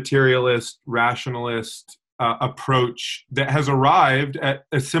naive materialist, rationalist approach that has arrived at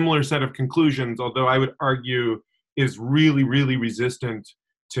a similar set of conclusions, although I would argue is really, really resistant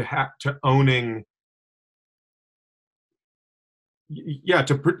to owning,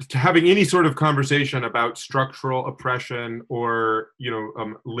 to having any sort of conversation about structural oppression or, you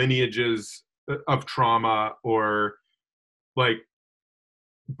know, lineages of trauma, or like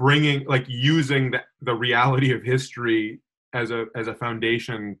using the reality of history as a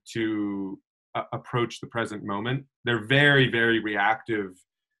foundation to approach the present moment. They're very, very reactive,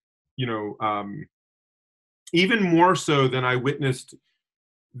 you know, even more so than I witnessed.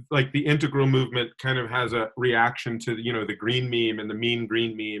 Like the integral movement kind of has a reaction to, you know, the green meme and the mean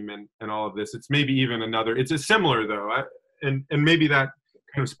green meme and all of this. It's maybe even it's a similar though. And maybe that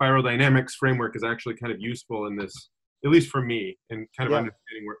kind of spiral dynamics framework is actually kind of useful in this, at least for me, in kind of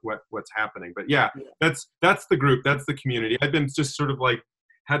understanding what's happening. But that's the group, that's the community. I've been just sort of like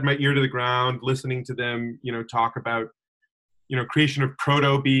had my ear to the ground, listening to them, you know, talk about, you know, creation of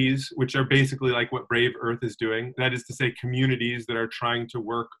proto-bees, which are basically like what Brave Earth is doing. That is to say, communities that are trying to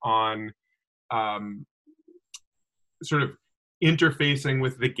work on sort of interfacing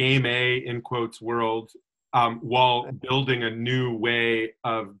with the Game A, in quotes, world, while building a new way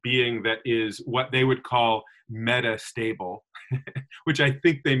of being that is what they would call meta-stable, which I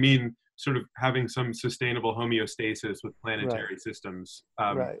think they mean sort of having some sustainable homeostasis with planetary systems.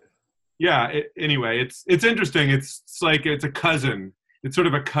 Yeah, anyway, it's interesting. It's like it's a cousin. It's sort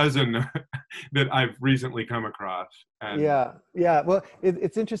of a cousin that I've recently come across. And Well,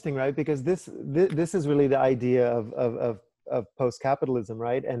 it's interesting, right? Because this is really the idea of post-capitalism,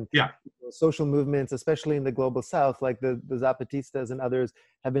 right? And social movements, especially in the global South, like the Zapatistas and others,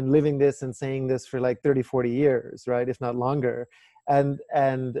 have been living this and saying this for like 30, 40 years, right? If not longer. And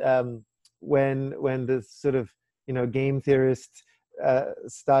when this sort of, you know, game theorist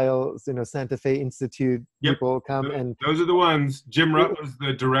style, you know, Santa Fe Institute people come, and those are the ones. Jim Rutt was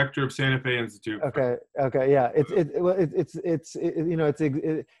the director of Santa Fe Institute. Okay, yeah. It's you know,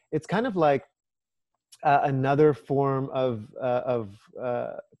 it's kind of like another form of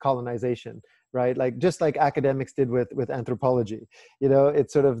colonization, right? Like just like academics did with anthropology. You know,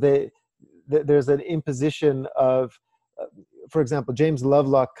 it's sort of there's an imposition of. For example, James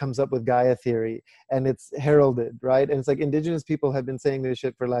Lovelock comes up with Gaia theory, and it's heralded, right? And it's like indigenous people have been saying this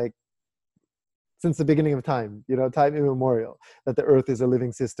shit for like since the beginning of time, you know, time immemorial, that the earth is a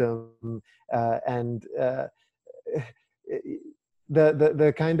living system, and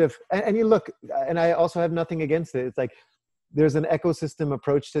the kind of, and you look, and I also have nothing against it. It's like there's an ecosystem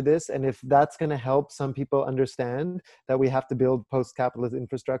approach to this, and if that's going to help some people understand that we have to build post-capitalist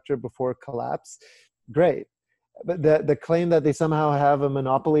infrastructure before collapse, great. But the claim that they somehow have a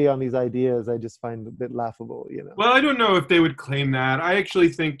monopoly on these ideas, I just find a bit laughable, you know. Well, I don't know if they would claim that. I actually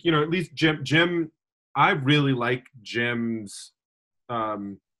think, you know, at least Jim, I really like Jim's.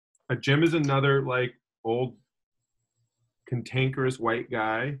 Jim is another like old, cantankerous white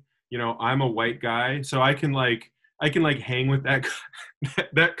guy. You know, I'm a white guy, so I can hang with that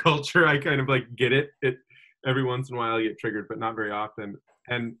that culture. I kind of like get it. Every once in a while I get triggered, but not very often.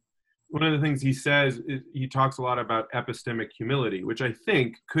 And one of the things he says is he talks a lot about epistemic humility, which I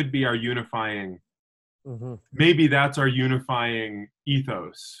think could be our unifying. Maybe that's our unifying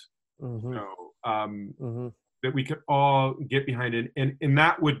ethos. You know, that we could all get behind it, and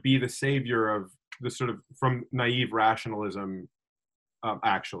that would be the savior of the sort of from naive rationalism.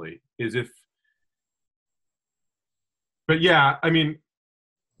 Actually, is if. But yeah, I mean,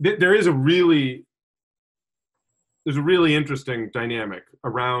 there's a really interesting dynamic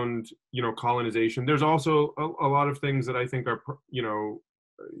around, you know, colonization. There's also a lot of things that I think are, you know,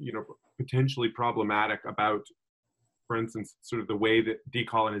 potentially problematic about, for instance, sort of the way that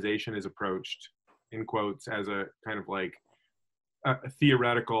decolonization is approached, in quotes, as a kind of like a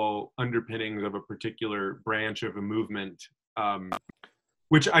theoretical underpinnings of a particular branch of a movement.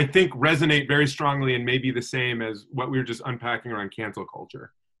 which I think resonate very strongly and may be the same as what we were just unpacking around cancel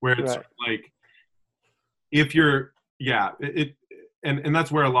culture, where it's sort of like, if you're, and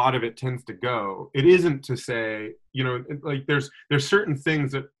that's where a lot of it tends to go. It isn't to say, like there's certain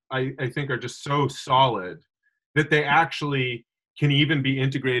things that I think are just so solid that they actually can even be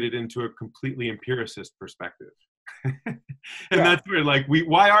integrated into a completely empiricist perspective. That's where, like,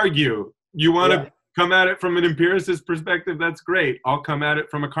 why argue? You want to come at it from an empiricist perspective? That's great. I'll come at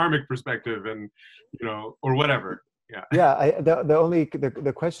it from a karmic perspective, and or whatever.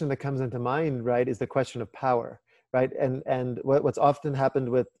 The question that comes into mind, right, is the question of power, right? And what's often happened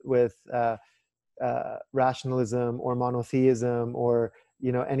with rationalism or monotheism or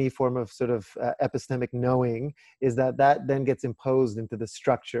any form of sort of epistemic knowing is that then gets imposed into the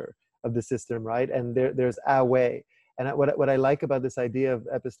structure of the system, right? And there's a way. And what I like about this idea of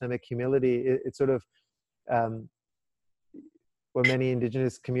epistemic humility, it's sort of what many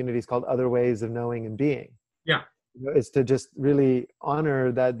indigenous communities called other ways of knowing and being. Yeah. Is to just really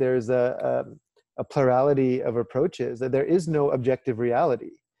honor that there's a plurality of approaches, that there is no objective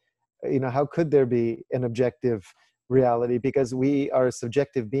reality. How could there be an objective reality? Because we are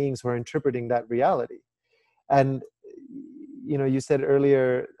subjective beings who are interpreting that reality. And you said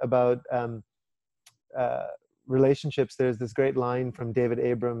earlier about relationships. There's this great line from David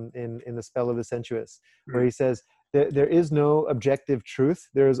Abram in The Spell of the Sensuous, where he says, there is no objective truth,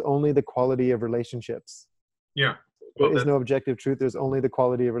 there is only the quality of relationships. Yeah. There is no objective truth, there's only the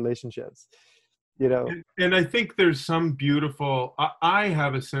quality of relationships. And I think there's some beautiful, I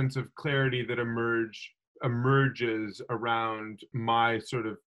have a sense of clarity that emerges around my sort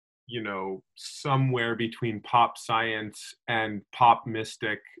of, somewhere between pop science and pop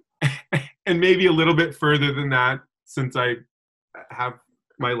mystic, and maybe a little bit further than that, since I have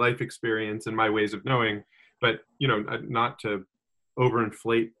my life experience and my ways of knowing, but, not to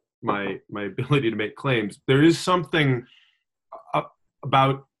overinflate my ability to make claims. There is something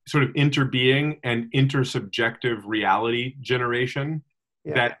about sort of interbeing and intersubjective reality generation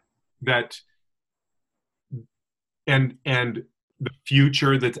that and the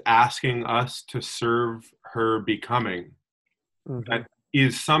future that's asking us to serve her becoming, that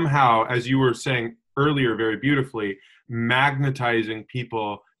is somehow, as you were saying earlier very beautifully, magnetizing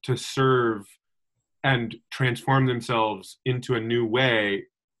people to serve and transform themselves into a new way.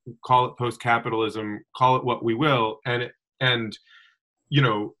 Call it post-capitalism, call it what we will, and the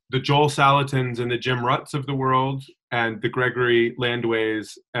Joel Salatins and the Jim Rutts of the world, and the Gregory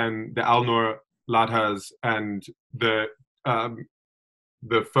Landways and the Alnor Lathas and the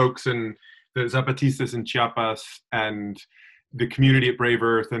folks in the Zapatistas in Chiapas and the community at Brave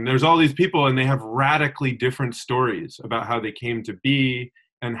Earth, and there's all these people, and they have radically different stories about how they came to be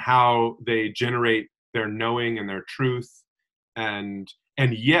and how they generate their knowing and their truth, and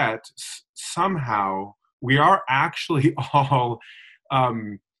yet somehow we are actually all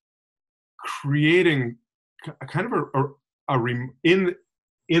creating kind of in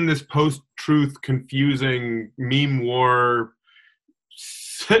this post-truth confusing meme war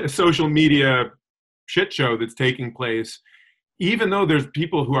social media shit show that's taking place. Even though there's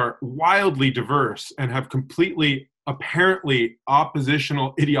people who are wildly diverse and have completely apparently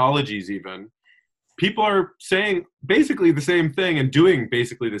oppositional ideologies, even people are saying basically the same thing and doing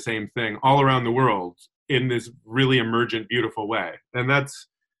basically the same thing all around the world in this really emergent, beautiful way. And that's,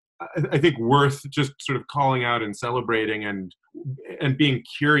 I think, worth just sort of calling out and celebrating and being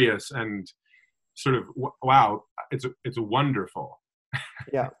curious and sort of, wow, it's wonderful.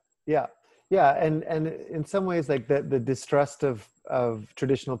 Yeah, and in some ways, like the distrust of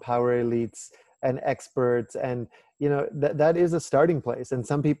traditional power elites and experts, and that is a starting place. And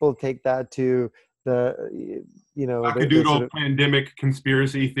some people take that to the wackadoodle sort of pandemic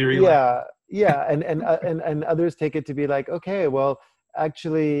conspiracy theory. And others take it to be like, okay, well,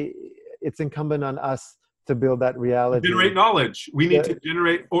 actually, it's incumbent on us to build that reality. Generate knowledge. We need to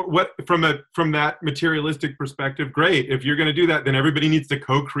generate, or what from that materialistic perspective. Great, if you're going to do that, then everybody needs to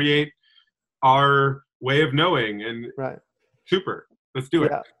co-create our way of knowing, and super. Let's do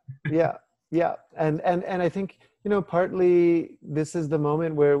it. Yeah. And I think partly this is the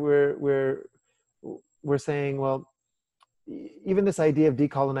moment where we're saying, well, even this idea of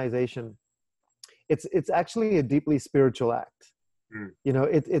decolonization, it's actually a deeply spiritual act.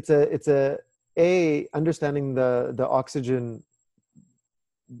 It's a understanding the oxygen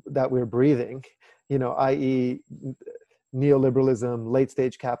that we're breathing, i.e. neoliberalism, late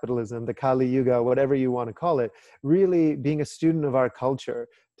stage capitalism, the Kali Yuga, whatever you want to call it, really being a student of our culture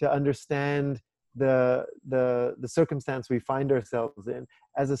to understand the circumstance we find ourselves in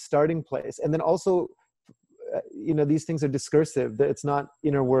as a starting place. And then also these things are discursive. That it's not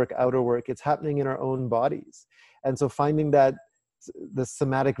inner work, outer work. It's happening in our own bodies. And so finding that the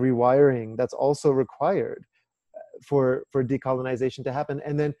somatic rewiring that's also required for decolonization to happen,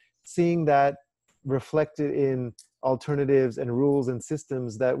 and then seeing that reflected in alternatives and rules and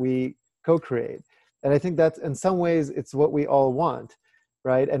systems that we co-create. And I think that's, in some ways, it's what we all want,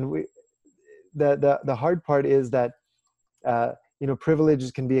 right? And the hard part is that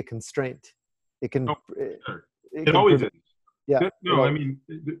privileges can be a constraint. It can. Oh, sure. It always is. Yeah. No, I mean,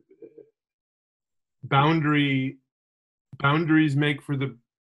 boundaries make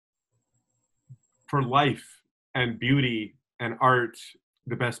for life and beauty and art,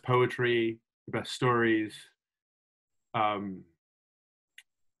 the best poetry, the best stories.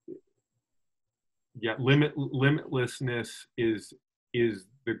 Limitlessness is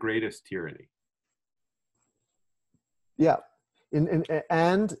the greatest tyranny. Yeah,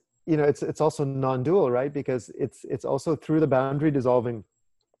 and it's also non-dual, right? Because it's also through the boundary dissolving,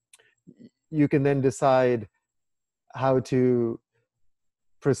 you can then decide how to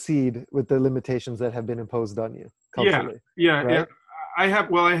proceed with the limitations that have been imposed on you culturally. Yeah. Right? I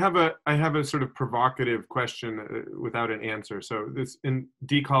have a sort of provocative question without an answer. So this, in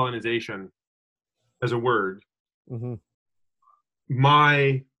decolonization as a word, mm-hmm.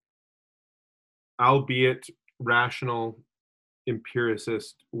 my, albeit rational,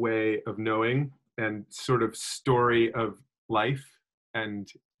 empiricist way of knowing and sort of story of life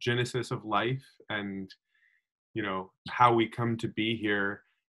and genesis of life and how we come to be here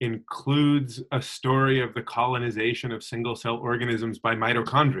includes a story of the colonization of single-cell organisms by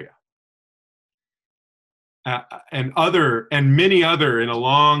mitochondria, and many other in a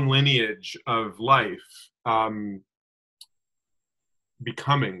long lineage of life,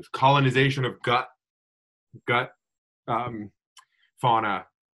 becomings, colonization of gut fauna,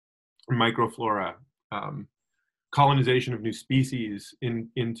 microflora, colonization of new species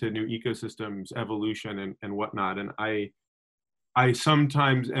into new ecosystems, evolution and whatnot. And I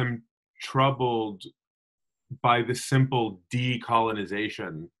sometimes am troubled by the simple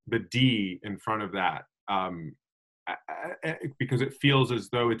decolonization, the D in front of that, because it feels as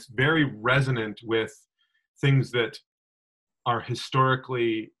though it's very resonant with things that are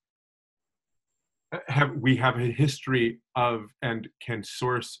historically we have a history of and can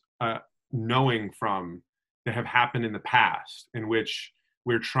source knowing from that have happened in the past, in which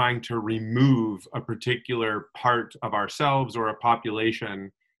we're trying to remove a particular part of ourselves or a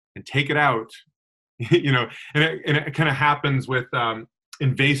population and take it out, and it kind of happens with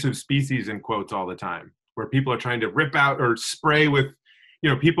invasive species in quotes all the time, where people are trying to rip out or spray with,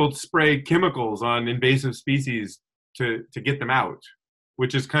 people spray chemicals on invasive species to get them out,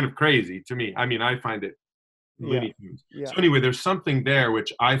 which is kind of crazy to me. I mean, I find it Looney Tunes. Yeah. So anyway, there's something there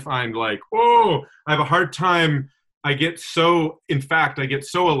which I find like, I have a hard time. I get so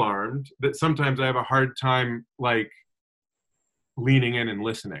alarmed that sometimes I have a hard time like leaning in and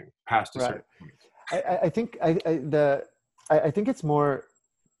listening past a certain point. I think I think it's more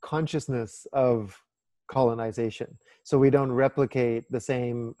consciousness of colonization, so we don't replicate the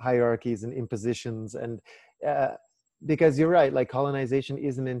same hierarchies and impositions, and because you're right, like colonization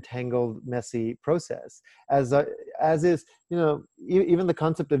is an entangled, messy process, as is, even the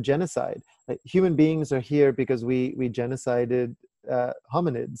concept of genocide. Like, human beings are here because we genocided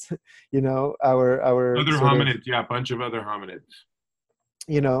hominids, our other hominids, a bunch of other hominids,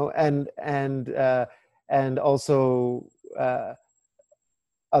 and also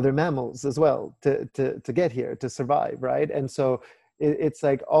other mammals as well to get here, to survive, right? And so it's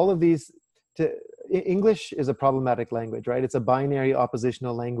like all of these. English is a problematic language, right? It's a binary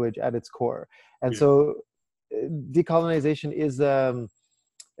oppositional language at its core. And so decolonization is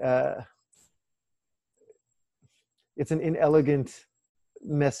it's an inelegant,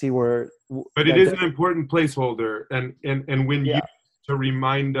 messy word. But it is an important placeholder, and when used to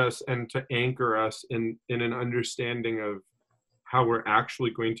remind us and to anchor us in an understanding of how we're actually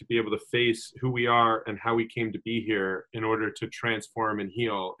going to be able to face who we are and how we came to be here in order to transform and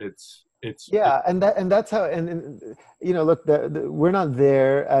heal. And that's how, and look, we're not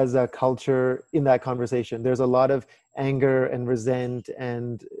there as a culture in that conversation. There's a lot of anger and resent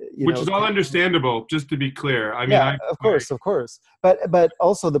and which is all understandable, just to be clear. I mean, of course, but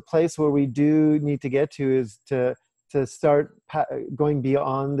also the place where we do need to get to is to start going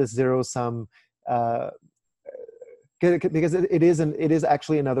beyond this zero sum, because it is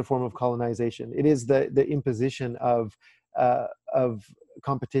actually another form of colonization. It is the imposition of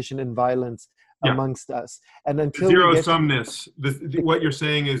competition and violence amongst us, and until zero sumness, what you're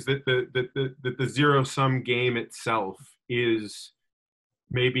saying is that the zero sum game itself is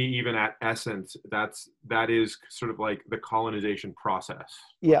maybe even at essence, that is sort of like the colonization process.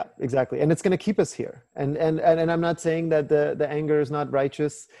 Yeah, exactly. And it's going to keep us here. And I'm not saying that the anger is not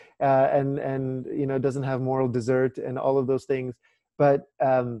righteous, and doesn't have moral desert and all of those things, but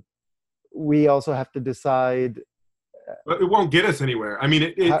we also have to decide. But it won't get us anywhere. I mean,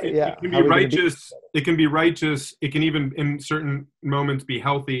 it can be righteous. It can be righteous. It can even, in certain moments, be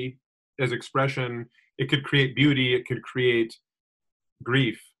healthy as expression. It could create beauty. It could create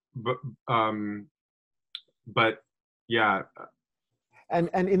grief. But yeah. And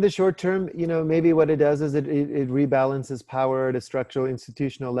in the short term, maybe what it does is it rebalances power at a structural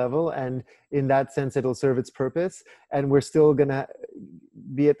institutional level, and in that sense, it'll serve its purpose. And we're still gonna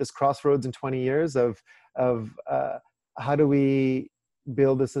be at this crossroads in 20 years of how do we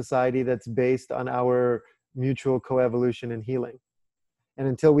build a society that's based on our mutual coevolution and healing. And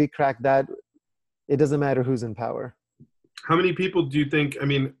until we crack that, it doesn't matter who's in power. How many people do you think, I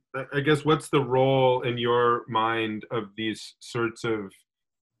mean, I guess, what's the role in your mind of these sorts of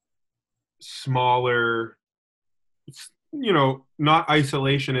smaller, not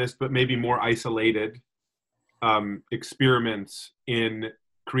isolationist, but maybe more isolated experiments in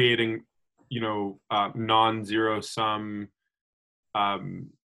creating, non-zero sum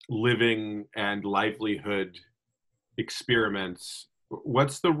living and livelihood experiments?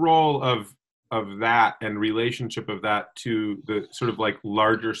 What's the role of that and relationship of that to the sort of like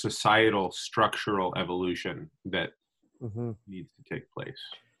larger societal structural evolution that needs to take place?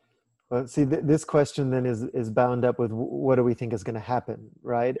 Well, see, this question then is bound up with what do we think is going to happen,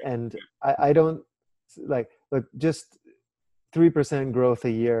 right? And I don't look, just 3% growth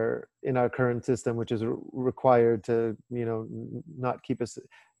a year in our current system, which is required to not keep us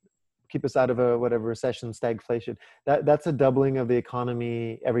out of a recession, stagflation. That's a doubling of the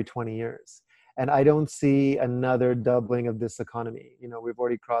economy every 20 years. And I don't see another doubling of this economy. We've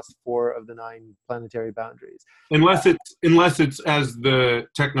already crossed 4 of the 9 planetary boundaries. Unless it's, as the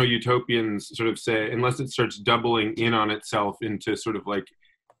techno-utopians sort of say, unless it starts doubling in on itself into sort of like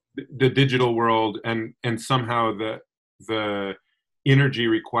the digital world, and somehow the energy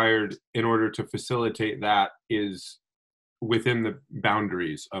required in order to facilitate that is within the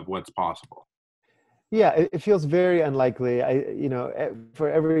boundaries of what's possible. Yeah, it feels very unlikely. For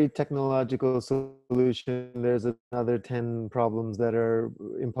every technological solution, there's another 10 problems that are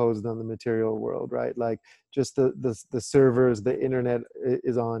imposed on the material world, right? Like just the servers the internet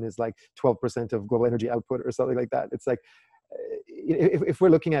is on is like 12% of global energy output or something like that. It's like, if we're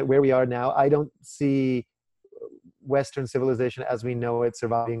looking at where we are now, I don't see Western civilization as we know it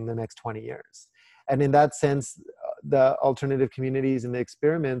surviving the next 20 years. And in that sense, the alternative communities and the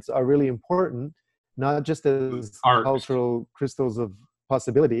experiments are really important, not just as cultural crystals of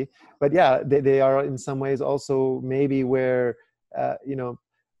possibility, but yeah, they are in some ways also maybe where,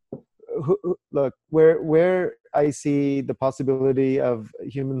 look, where I see the possibility of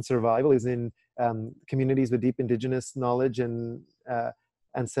human survival is in communities with deep indigenous knowledge and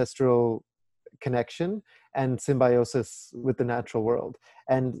ancestral connection and symbiosis with the natural world.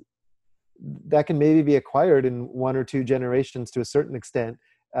 And that can maybe be acquired in 1 or 2 generations to a certain extent,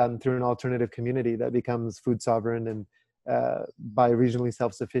 through an alternative community that becomes food sovereign and bi-regionally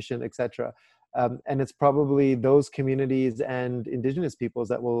self-sufficient, etc. And it's probably those communities and indigenous peoples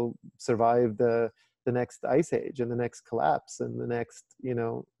that will survive the next ice age and the next collapse and the next,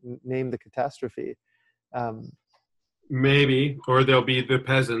 name the catastrophe. Maybe, or they'll be the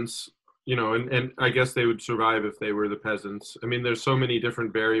peasants, and I guess they would survive if they were the peasants. I mean, there's so many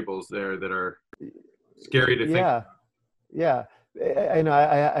different variables there that are scary to think. Yeah. I know.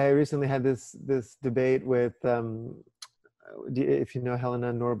 I recently had this debate with, if you know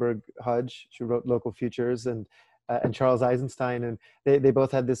Helena Norberg Hodge, she wrote Local Futures, and Charles Eisenstein, and they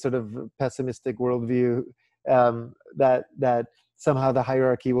both had this sort of pessimistic worldview, that somehow the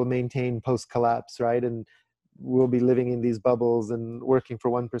hierarchy will maintain post-collapse, right? And we'll be living in these bubbles and working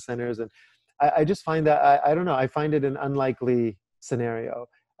for 1%ers. And I just find that, I don't know, I find it an unlikely scenario.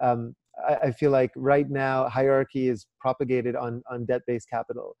 I feel like right now hierarchy is propagated on debt-based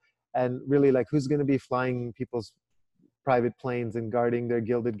capital, and really, like, who's going to be flying people's private planes and guarding their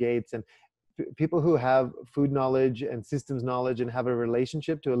gilded gates? And people who have food knowledge and systems knowledge and have a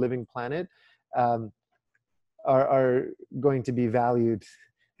relationship to a living planet are going to be valued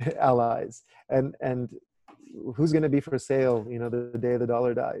allies. And who's going to be for sale, the day the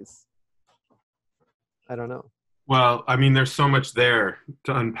dollar dies? I don't know. Well, I mean, there's so much there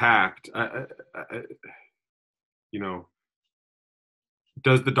to unpack.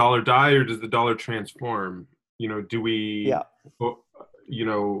 Does the dollar die or does the dollar transform? Do we? Yeah.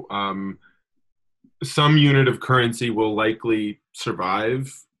 Some unit of currency will likely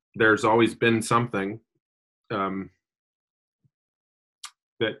survive, there's always been something that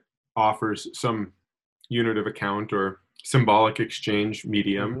offers some unit of account or symbolic exchange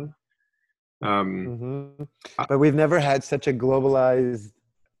medium. But we've never had such a globalized,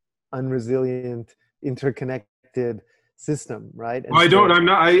 unresilient, interconnected system, right? And well,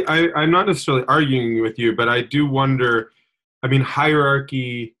 I'm not necessarily arguing with you, but I do wonder, I mean,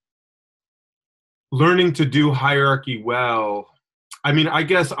 hierarchy, learning to do hierarchy well. I mean, I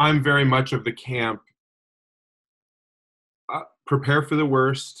guess I'm very much of the camp, prepare for the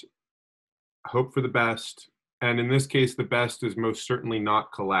worst, hope for the best. And in this case, the best is most certainly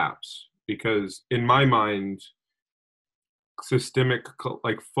not collapse, because in my mind,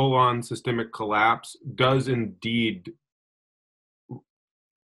 full-on systemic collapse does indeed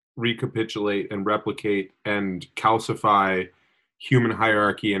recapitulate and replicate and calcify human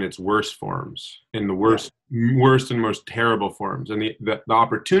hierarchy in its worst forms, in the worst and most terrible forms. And the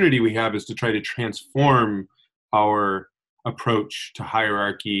opportunity we have is to try to transform our approach to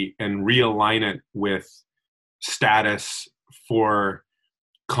hierarchy and realign it with status for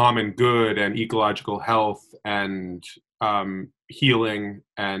common good and ecological health and healing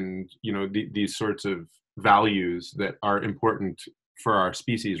and, you know, these sorts of values that are important for our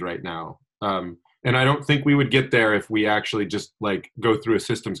species right now. And I don't think we would get there if we actually just like go through a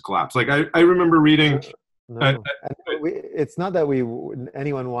systems collapse. Like I remember reading. No. It's not that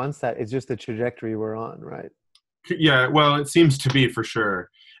anyone wants that. It's just the trajectory we're on, right? Yeah, well, it seems to be, for sure.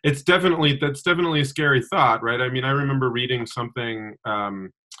 That's definitely a scary thought, right? I mean, I remember reading something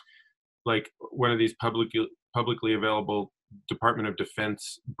like one of these publicly available Department of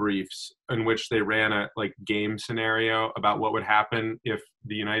Defense briefs in which they ran a like game scenario about what would happen if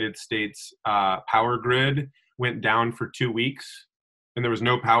the United States power grid went down for 2 weeks and there was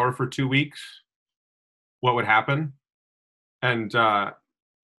no power for 2 weeks. What would happen? And the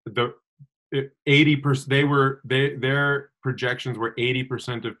 80%, their projections were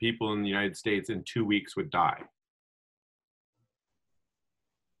 80% of people in the United States in 2 weeks would die.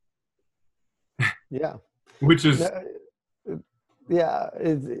 Yeah. Which is yeah,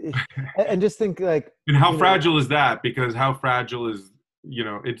 and just think like, and how fragile is that? Because how fragile is, you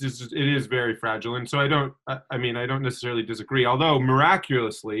know, it is very fragile. And so I don't necessarily disagree, although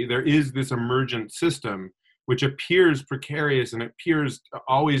miraculously there is this emergent system which appears precarious and appears to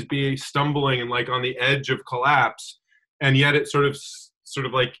always be stumbling and like on the edge of collapse, and yet it sort of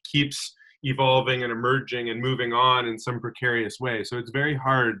like keeps evolving and emerging and moving on in some precarious way. So it's very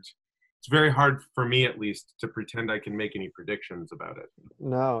hard for me, at least, to pretend I can make any predictions about it.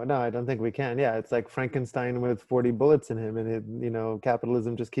 No, I don't think we can. Yeah, it's like Frankenstein with 40 bullets in him, and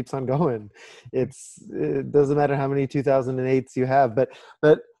capitalism just keeps on going. It doesn't matter how many 2008s you have, but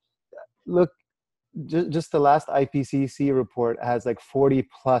look, just the last IPCC report has like 40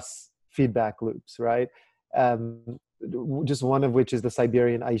 plus feedback loops, right? Just one of which is the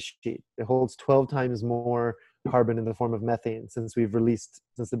Siberian ice sheet. It holds 12 times more carbon in the form of methane since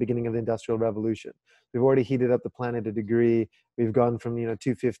the beginning of the Industrial Revolution. We've already heated up the planet a degree. We've gone from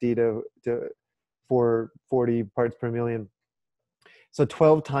 250 to 440 parts per million. So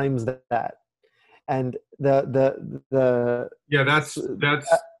 12 times that. And the that's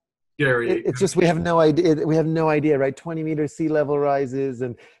scary. It's just we have no idea, right? 20 meters sea level rises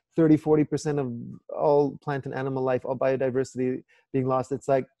and 30-40% of all plant and animal life, all biodiversity being lost. It's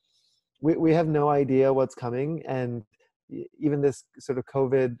like we have no idea what's coming. And even this sort of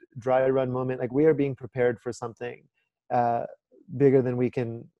COVID dry run moment, like we are being prepared for something bigger than we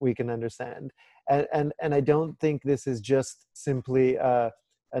can understand. And I don't think this is just simply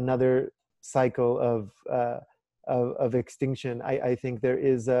another cycle of extinction. I think there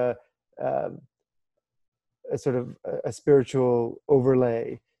is a sort of a spiritual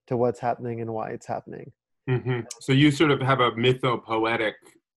overlay to what's happening and why it's happening. Mm-hmm. So you sort of have a mythopoetic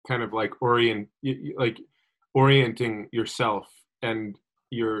kind of like orienting yourself and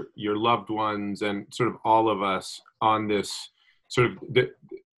your loved ones and sort of all of us on this sort of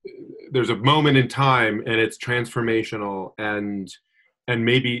there's a moment in time and it's transformational and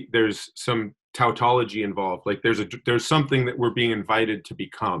maybe there's some tautology involved. Like there's something that we're being invited to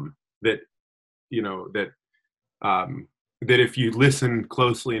become that that if you listen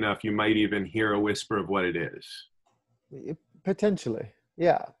closely enough, you might even hear a whisper of what it is. Potentially.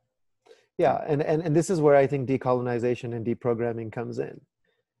 Yeah. And this is where I think decolonization and deprogramming comes in.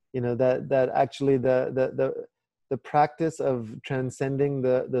 That actually the practice of transcending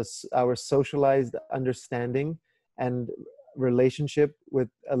our socialized understanding and relationship with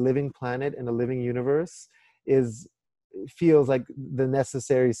a living planet and a living universe feels like the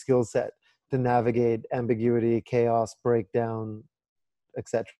necessary skill set to navigate ambiguity, chaos, breakdown,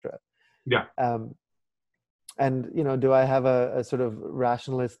 etc. Yeah. And do I have a sort of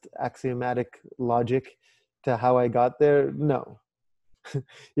rationalist axiomatic logic to how I got there? No.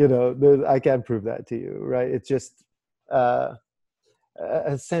 I can't prove that to you, right? It's just a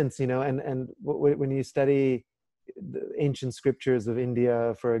sense, and when you study the ancient scriptures of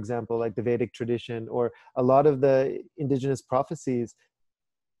India, for example, like the Vedic tradition, or a lot of the indigenous prophecies,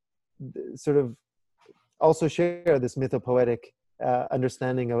 sort of also share this mythopoetic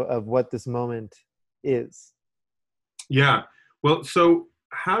understanding of what this moment is. Yeah. Well, so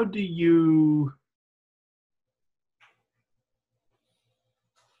how do you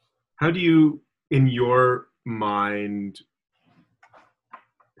in your mind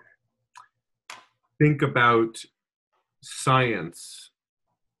think about science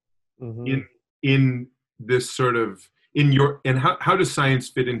in this sort of and how does science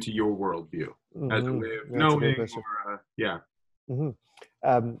fit into your worldview as a way of knowing or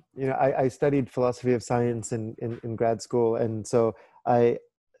I studied philosophy of science in grad school, and so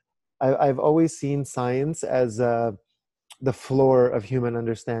I've always seen science as the floor of human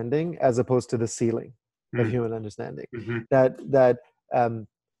understanding as opposed to the ceiling of human understanding. That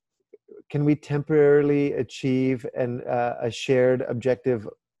can we temporarily achieve a shared objective,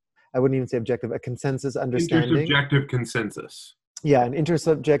 I wouldn't even say objective, a consensus understanding. Intersubjective consensus. Yeah, an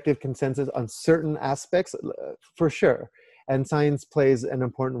intersubjective consensus on certain aspects, for sure. And science plays an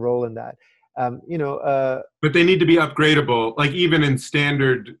important role in that. But they need to be upgradable, like even in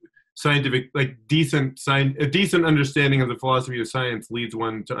standard scientific, like a decent understanding of the philosophy of science leads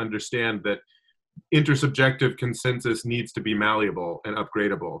one to understand that intersubjective consensus needs to be malleable and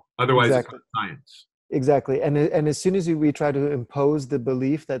upgradable. Otherwise, exactly. It's not science. Exactly, and as soon as we try to impose the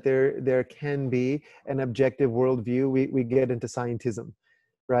belief that there can be an objective worldview, we get into scientism,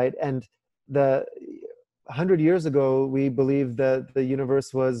 right? And 100 years ago, we believed that the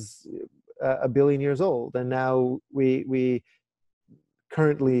universe was 1 billion years old, and now we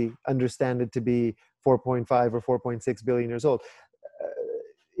currently understand it to be 4.5 or 4.6 billion years old.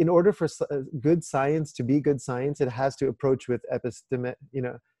 In order for good science to be good science, it has to approach with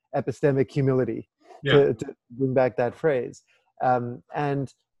epistemic humility. To bring back that phrase.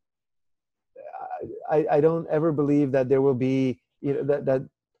 And I don't ever believe that there will be, that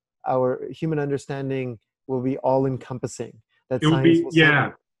our human understanding will be all encompassing. That science will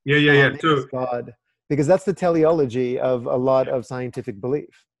make us God, because that's the teleology of a lot of scientific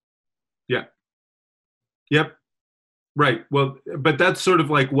belief. Yeah. Yep. Right. Well, but that's sort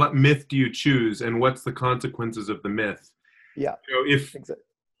of like, what myth do you choose, and what's the consequences of the myth? Yeah.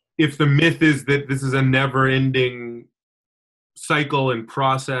 If the myth is that this is a never-ending cycle and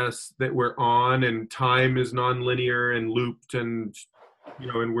process that we're on, and time is nonlinear and looped, and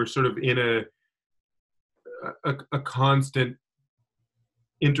and we're sort of in a constant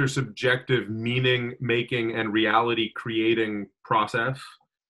intersubjective meaning making and reality creating process,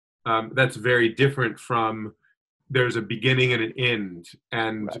 that's very different from there's a beginning and an end,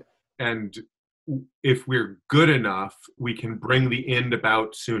 and if we're good enough, we can bring the end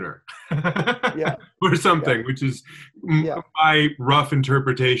about sooner. Or something, which is my rough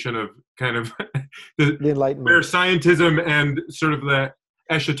interpretation of kind of the Enlightenment, where scientism and sort of the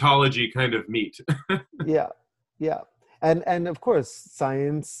eschatology kind of meet. And of course,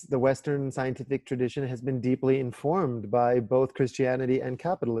 science, the Western scientific tradition, has been deeply informed by both Christianity and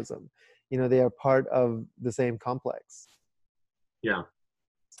capitalism. They are part of the same complex. Yeah.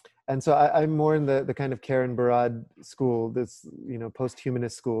 And so I'm more in the kind of Karen Barad school, this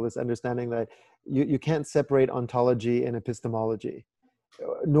post-humanist school, this understanding that you can't separate ontology and epistemology,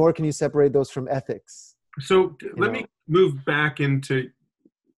 nor can you separate those from ethics. So let me move back into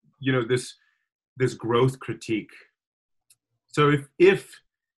this growth critique. So if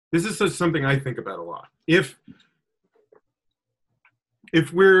this is something I think about a lot, if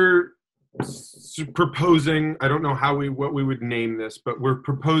we're proposing, I don't know what we would name this, but we're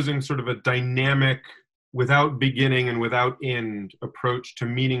proposing sort of a dynamic, without beginning and without end approach to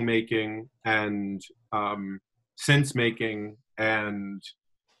meaning making and sense making and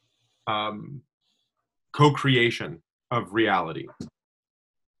co-creation of reality.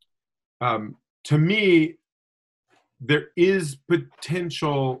 To me, there is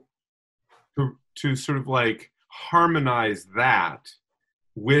potential to sort of like harmonize that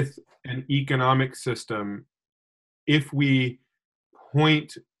with an economic system if we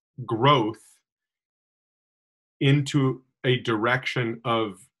point growth into a direction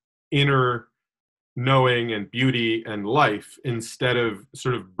of inner knowing and beauty and life, instead of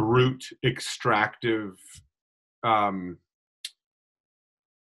sort of brute extractive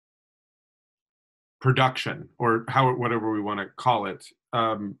production, or whatever we want to call it.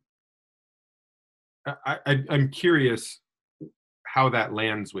 I'm curious how that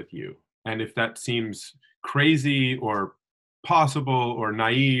lands with you, and if that seems crazy or possible or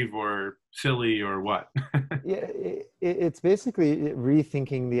naive or silly or what. Yeah, it's basically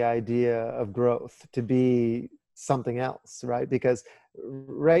rethinking the idea of growth to be something else, right? Because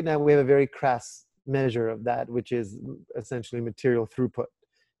right now we have a very crass measure of that, which is essentially material throughput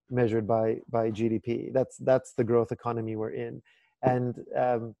measured by GDP. That's the growth economy we're in, and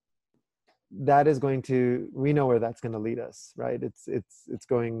that is going to, we know where that's going to lead us, right? It's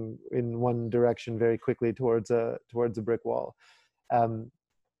going in one direction very quickly towards a brick wall. And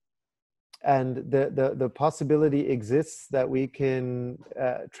the possibility exists that we can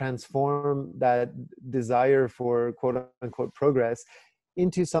transform that desire for quote unquote progress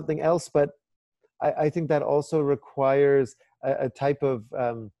into something else. But I think that also requires a type of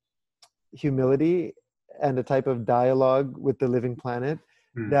humility and a type of dialogue with the living planet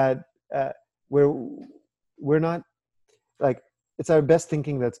that where we're not, like, it's our best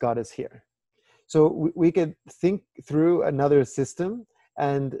thinking that's got us here. So we could think through another system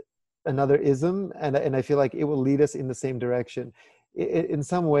and another ism, and I feel like it will lead us in the same direction. In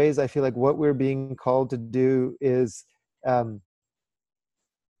some ways, I feel like what we're being called to do is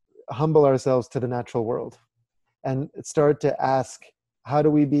humble ourselves to the natural world and start to ask, how do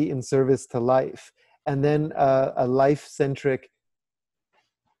we be in service to life? And then a life-centric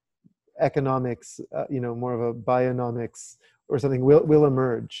economics, more of a bionomics or something will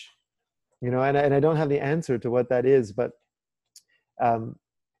emerge. And I don't have the answer to what that is, but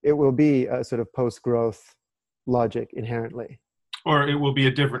it will be a sort of post-growth logic inherently. Or it will be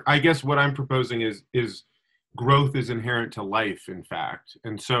a different, I guess what I'm proposing is growth is inherent to life, in fact.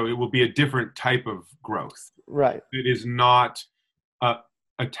 And so it will be a different type of growth. Right. It is not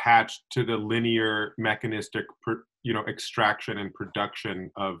attached to the linear mechanistic, extraction and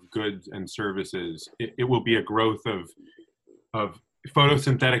production of goods and services. It will be a growth of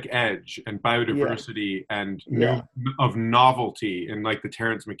photosynthetic edge and biodiversity and of novelty, and like the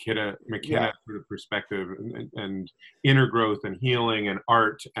Terence McKenna sort of perspective, and inner growth and healing and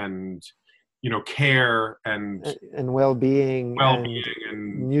art and care and well-being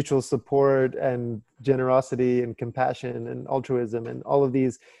and mutual support and generosity and compassion and altruism and all of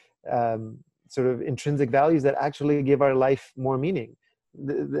these sort of intrinsic values that actually give our life more meaning.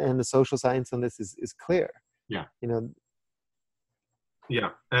 And the social science on this is clear. Yeah.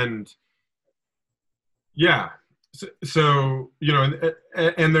 Yeah. And so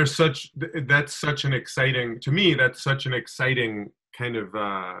and there's that's such an exciting, to me, that's such an exciting kind of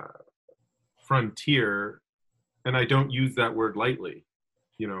frontier, and I don't use that word lightly.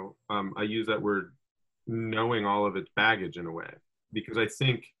 I use that word knowing all of its baggage in a way, because I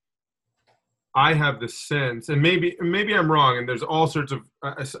think I have the sense, and maybe I'm wrong, and there's all sorts of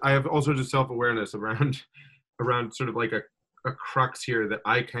I have all sorts of self-awareness around sort of like a crux here that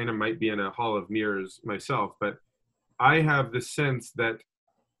I kind of might be in a hall of mirrors myself, but I have the sense that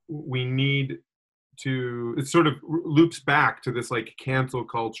we need to, it sort of loops back to this like cancel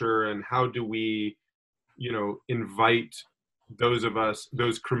culture, and how do we, invite those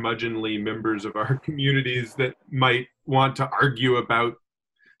curmudgeonly members of our communities that might want to argue about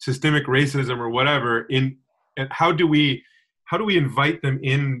systemic racism or whatever, and how do we invite them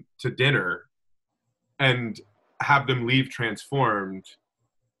in to dinner and have them leave transformed?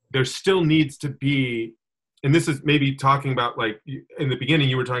 There still needs to be, and this is maybe talking about, like, in the beginning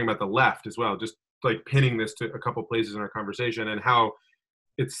you were talking about the left as well, just like pinning this to a couple places in our conversation, and how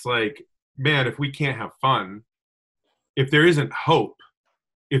it's like, man, if we can't have fun, if there isn't hope,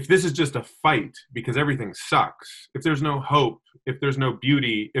 if this is just a fight because everything sucks, if there's no hope, if there's no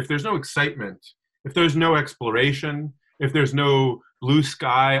beauty, if there's no excitement, if there's no exploration, if there's no blue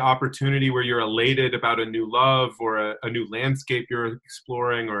sky opportunity where you're elated about a new love or a new landscape you're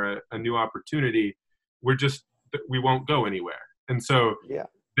exploring or a new opportunity, we won't go anywhere. And so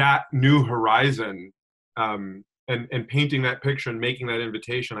that new horizon, and painting that picture and making that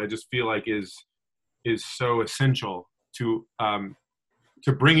invitation, I just feel like is so essential to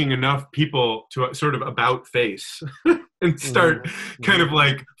bringing enough people to a sort of about face and start kind of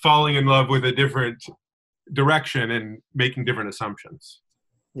like falling in love with a different direction and making different assumptions.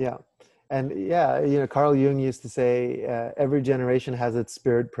 Yeah. And Carl Jung used to say, every generation has its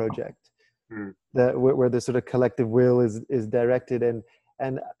spirit project, where the sort of collective will is directed, and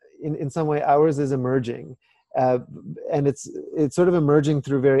in some way ours is emerging, and it's sort of emerging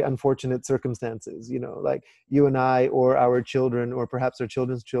through very unfortunate circumstances. Like you and I, or our children, or perhaps our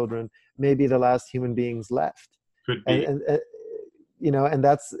children's children, may be the last human beings left. Could be. And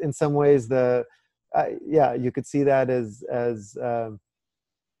that's in some ways you could see that as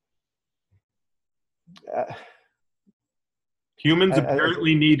uh, Humans I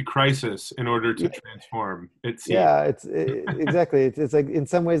apparently need crisis in order to yeah, transform, it seems. yeah, exactly. It's like in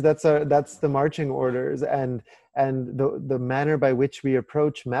some ways that's the marching orders, and the manner by which we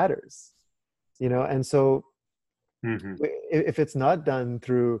approach matters, you know. And so Hmm. if it's not done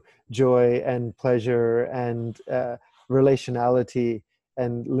through joy and pleasure and relationality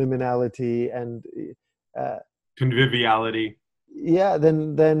and liminality and uh, Conviviality. yeah,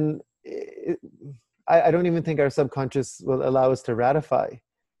 then I don't even think our subconscious will allow us to ratify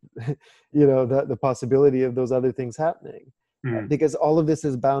you know, the possibility of those other things happening, Mm. because all of this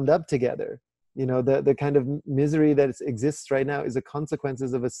is bound up together. You know, the kind of misery that exists right now is the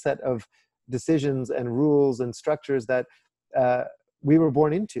consequences of a set of decisions and rules and structures that uh, we were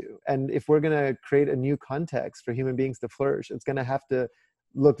born into. And if we're going to create a new context for human beings to flourish, it's going to have to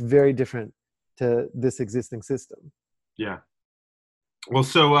look very different to this existing system. Yeah. Well,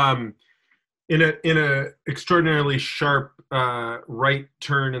 so in a extraordinarily sharp right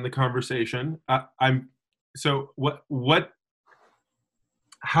turn in the conversation, I'm so what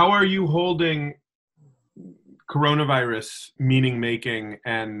how are you holding coronavirus meaning making,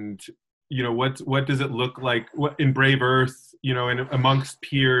 and what does it look like what in Brave Earth, and amongst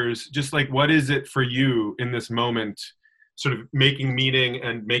peers, just like what is it for you in this moment, sort of making meaning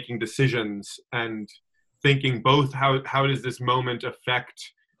and making decisions and thinking both how does this moment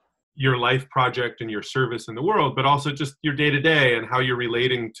affect your life project and your service in the world, but also just your day to day and how you're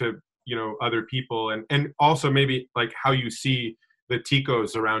relating to other people, and also maybe like how you see the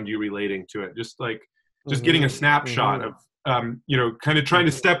ticos around you relating to it, just getting a Mm-hmm. snapshot Mm-hmm. of kind of trying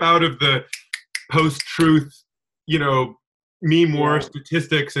to step out of the post-truth, you know me more Yeah.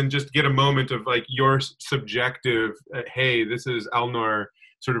 statistics, and just get a moment of like your subjective, hey, this is Alnor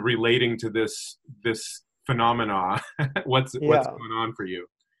sort of relating to this phenomena. What's Yeah. going on for you?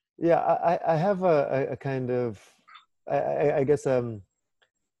 Yeah, I have a kind of, I guess, a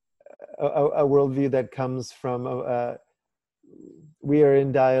worldview that comes from we are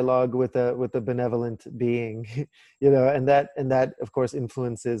in dialogue with a benevolent being, you know, and that of course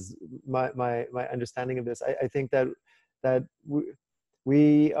influences my understanding of this. I think that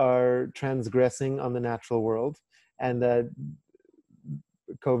we are transgressing on the natural world, and that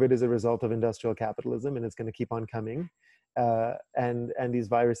COVID is a result of industrial capitalism, and it's going to keep on coming. And these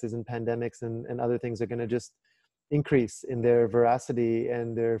viruses and pandemics and other things are going to just increase in their veracity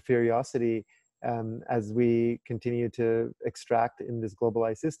and their furiosity as we continue to extract in this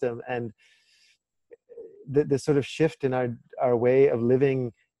globalized system. And the sort of shift in our way of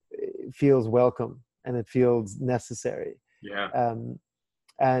living feels welcome, and it feels necessary. Yeah.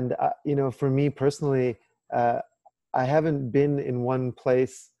 And you know, for me personally, uh, I haven't been in one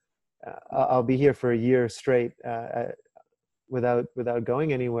place. I'll be here for a year straight without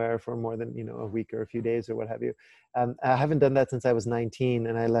going anywhere for more than a week or a few days or what have you. I haven't done that since I was 19,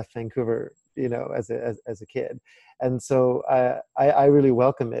 and I left Vancouver, as a kid. And so I really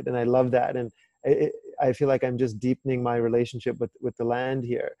welcome it, and I love that, and I feel like I'm just deepening my relationship with the land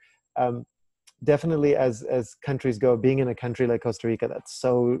here. Definitely, as countries go, being in a country like Costa Rica that's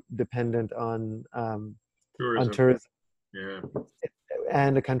so dependent on Tourism. tourism, Yeah.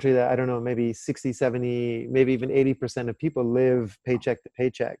 and a country that, I don't know, maybe 60, 70, maybe even 80% of people live paycheck to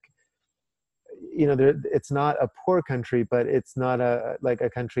paycheck. It's not a poor country, but it's not like a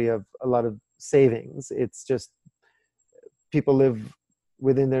country of a lot of savings. It's just people live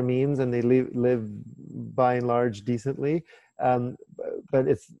within their means, and they live by and large decently, but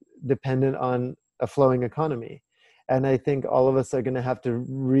it's dependent on a flowing economy. And I think all of us are going to have to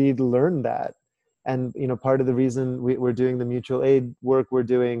relearn that. And part of the reason we're doing the mutual aid work we're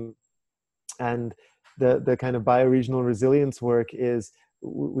doing, and the kind of bioregional resilience work, is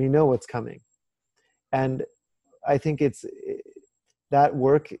we know what's coming. And I think that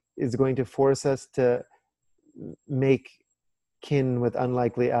work is going to force us to make kin with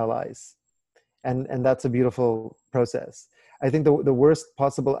unlikely allies. And that's a beautiful process. I think the worst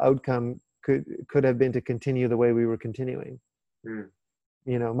possible outcome could have been to continue the way we were continuing.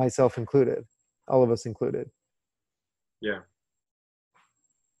 Myself included, all of us included. Yeah.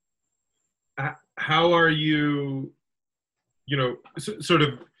 How are you, sort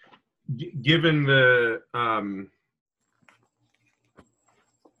of given the,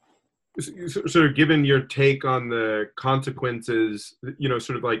 sort of given your take on the consequences,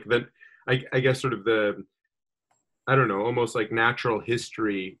 sort of like that, I guess sort of the, I don't know, almost like natural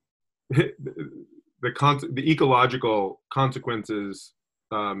history, the ecological consequences,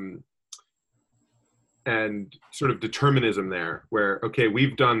 and sort of determinism there, where, okay,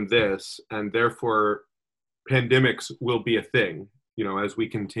 we've done this, and therefore pandemics will be a thing, as we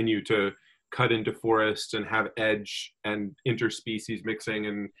continue to cut into forests and have edge and interspecies mixing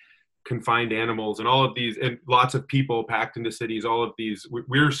and confined animals and all of these, and lots of people packed into cities, all of these,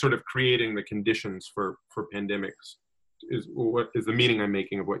 we're sort of creating the conditions for pandemics, is what is the meaning I'm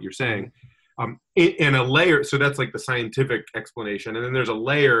making of what you're saying. In a layer, so that's like the scientific explanation, and then there's a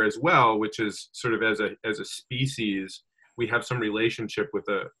layer as well, which is sort of as a species, we have some relationship with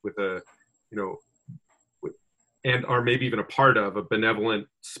a you know, and are maybe even a part of a benevolent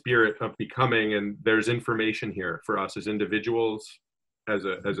spirit of becoming, and there's information here for us as individuals, as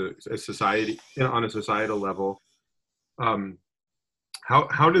a society, on a societal level.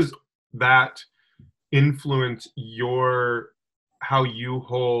 How does that influence how you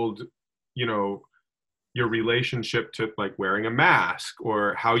hold, you know, your relationship to like wearing a mask,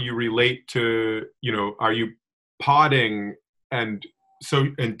 or how you relate to, you know, are you podding and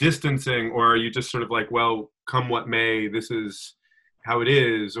distancing, or are you just sort of like, well, come what may, this is how it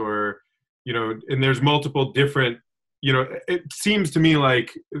is, or, you know, and there's multiple different, you know, it seems to me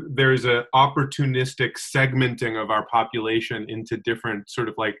like there's a opportunistic segmenting of our population into different sort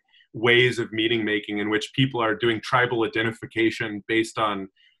of like ways of meaning making, in which people are doing tribal identification based on,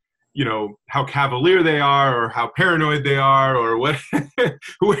 you know, how cavalier they are, or how paranoid they are, or what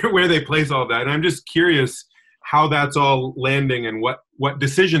where they place all that. And I'm just curious how that's all landing, and what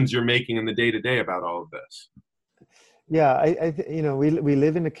decisions you're making in the day to day about all of this. Yeah, you know, we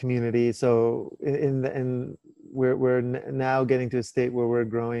live in a community, so we're now getting to a state where we're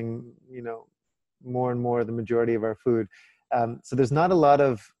growing, you know, more and more the majority of our food. So there's not a lot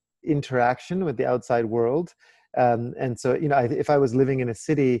of interaction with the outside world, and so, you know, if I was living in a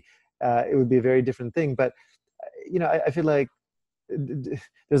city, it would be a very different thing. But, you know, I feel like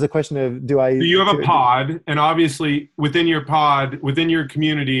there's a question of, so you have a pod, and obviously within your pod, within your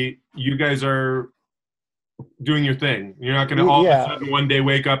community, you guys are doing your thing. You're not going to all of a sudden one day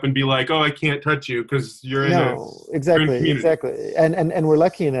wake up and be like, oh, I can't touch you because you're in exactly. And we're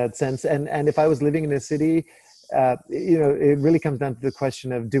lucky in that sense. And if I was living in a city, you know, it really comes down to the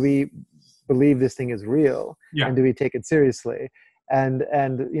question of, do we believe this thing is real? Yeah. And do we take it seriously? And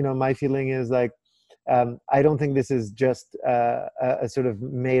you know, my feeling is like, I don't think this is just a sort of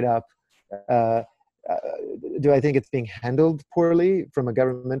made up. Do I think it's being handled poorly from a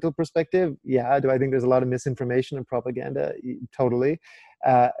governmental perspective? Yeah. Do I think there's a lot of misinformation and propaganda? Totally.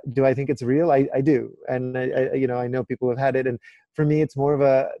 Do I think it's real? I do. And I you know, I know people have had it. And for me, it's more of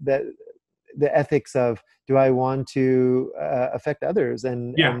the ethics of, do I want to affect others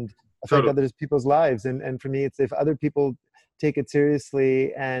and affect other people's lives? And for me, it's if other people take it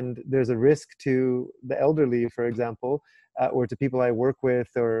seriously and there's a risk to the elderly, for example, or to people I work with,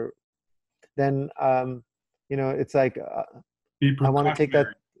 or then, you know, it's like, I want to take that.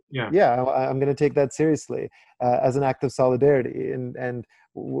 I'm going to take that seriously as an act of solidarity, and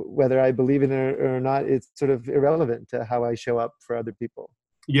whether I believe in it or not, it's sort of irrelevant to how I show up for other people.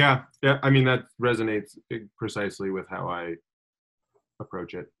 Yeah. I mean, that resonates precisely with how I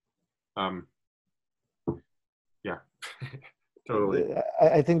approach it. Yeah, totally.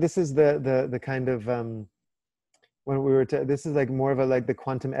 I think this is the kind of, when we were, this is like more of a, like the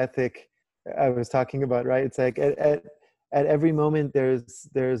quantum ethic I was talking about, right? It's like at every moment there's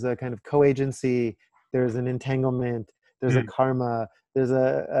a kind of co-agency, there's an entanglement, there's a karma, there's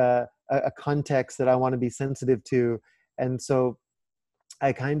a context that I want to be sensitive to. And so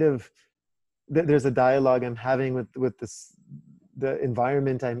I kind of, there's a dialogue I'm having with the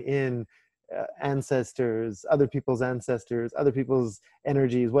environment I'm in, ancestors, other people's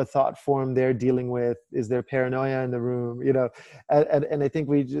energies, what thought form they're dealing with, is there paranoia in the room, you know, and I think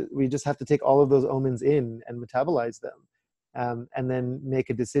we just have to take all of those omens in and metabolize them, and then make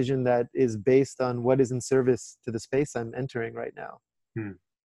a decision that is based on what is in service to the space I'm entering right now.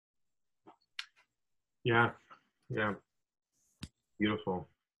 Yeah, beautiful.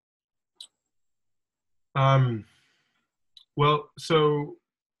 Well, so,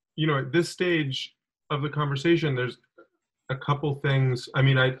 you know, at this stage of the conversation, there's a couple things. I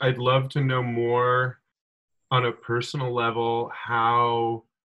mean, I'd love to know more on a personal level, how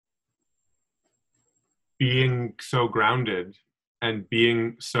being so grounded and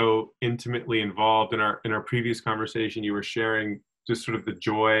being so intimately involved, in our previous conversation, you were sharing just sort of the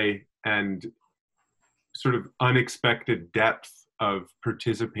joy and sort of unexpected depth of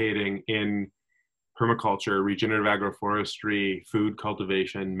participating in permaculture, regenerative agroforestry, food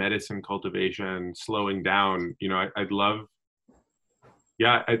cultivation, medicine cultivation, slowing down. You know, I'd love,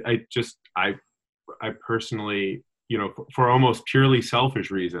 I personally, you know, for almost purely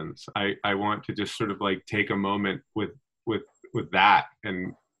selfish reasons, I want to just sort of like take a moment with that,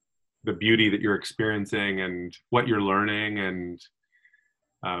 and the beauty that you're experiencing and what you're learning, and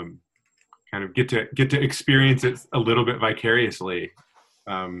kind of get to experience it a little bit vicariously.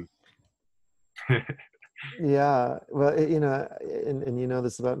 Um, Yeah, well, you know, and you know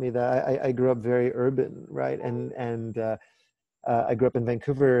this about me, that I grew up very urban, right? And I grew up in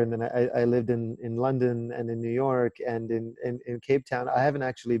Vancouver, and then I lived in London and in New York and in Cape Town. I haven't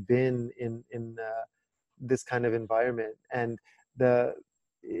actually been in this kind of environment, and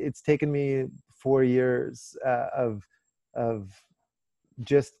it's taken me 4 years of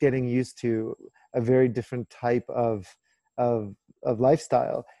just getting used to a very different type of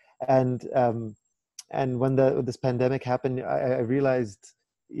lifestyle. And when this pandemic happened, I realized,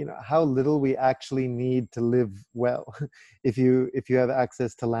 you know, how little we actually need to live well if you have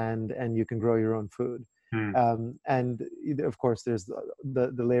access to land and you can grow your own food. hmm. And of course there's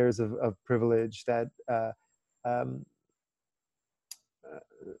the layers of privilege that um,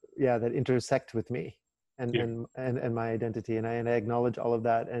 yeah, that intersect with me and Yeah. and my identity, and I acknowledge all of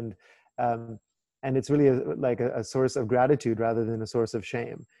that. Um, and it's really like a source of gratitude rather than a source of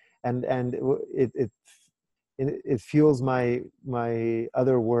shame. And it fuels my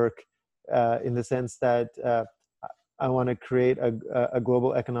other work, in the sense that I want to create a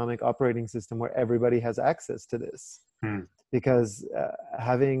global economic operating system where everybody has access to this, Hmm. because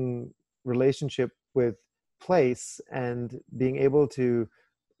having relationship with place and being able to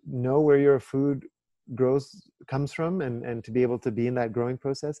know where your food comes from, and to be able to be in that growing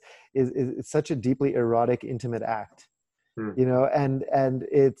process is such a deeply erotic, intimate act, Hmm. you know. And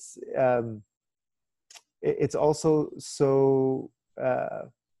it's also so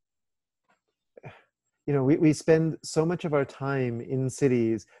you know, we spend so much of our time in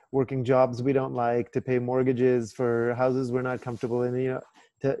cities working jobs we don't like, to pay mortgages for houses we're not comfortable in, you know,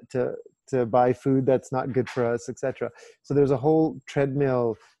 to buy food that's not good for us, etc. So there's a whole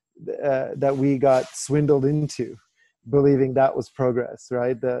treadmill that we got swindled into, believing that was progress,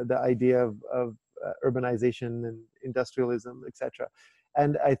 right? The idea of urbanization and industrialism, etc.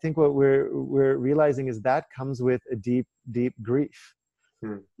 And I think what we're realizing is that comes with a deep grief.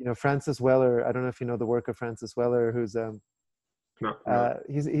 Hmm. You know, Francis Weller, I don't know if you know the work of Francis Weller, who's No.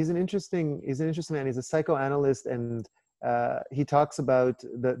 he's an interesting man. He's a psychoanalyst, and he talks about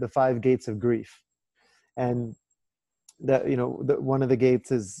the five gates of grief. And that, you know, one of the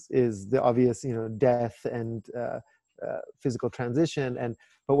gates is the obvious, you know, death and physical transition. And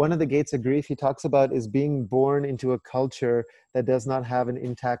but one of the gates of grief he talks about is being born into a culture that does not have an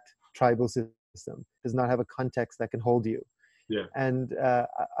intact tribal system, does not have a context that can hold you. Yeah. And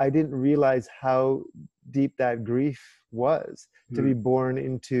I didn't realize how deep that grief was, to be born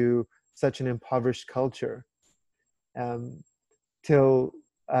into such an impoverished culture, till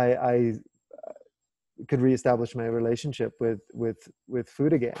I could reestablish my relationship with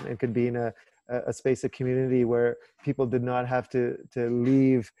food again, and could be in a space of community where people did not have to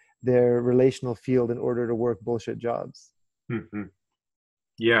leave their relational field in order to work bullshit jobs. Mm-hmm.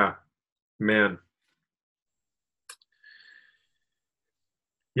 Yeah, man.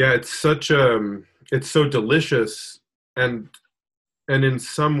 Yeah, it's so delicious, and in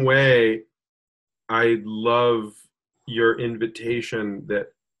some way I love your invitation,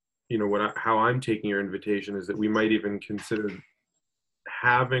 that, you know, how I'm taking your invitation is that we might even consider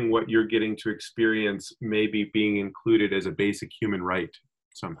having what you're getting to experience maybe being included as a basic human right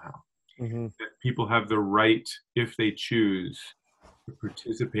somehow. Mm-hmm. That people have the right, if they choose, to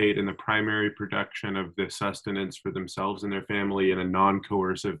participate in the primary production of the sustenance for themselves and their family in a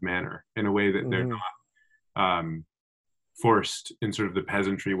non-coercive manner, in a way that they're not forced in sort of the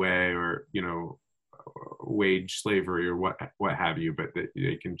peasantry way, or, you know, wage slavery or what have you, but that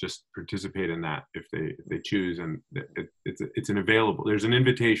they can just participate in that if they choose. And it's an available, there's an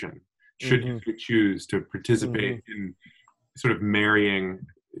invitation, should you choose to participate in sort of marrying,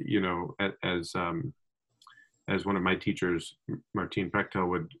 you know, as one of my teachers, Martine Bechtel,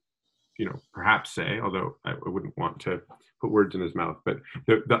 would, you know, perhaps say, although I wouldn't want to put words in his mouth, but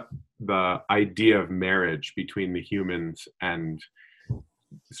the idea of marriage between the humans and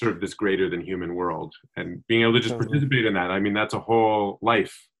sort of this greater than human world, and being able to just participate in that. I mean, that's a whole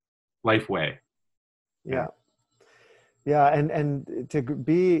life way. Yeah. And to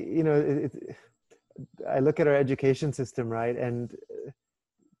be, you know, I look at our education system, right, and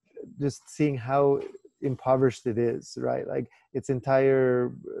just seeing how impoverished it is, right? Like, its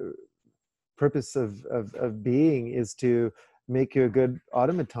entire purpose of being is to make you a good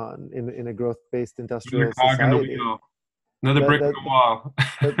automaton in a growth-based industrial society. Another brick in the wall.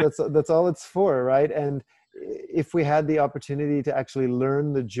 That's all it's for, right? And if we had the opportunity to actually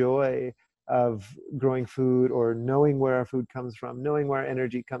learn the joy of growing food, or knowing where our food comes from, knowing where our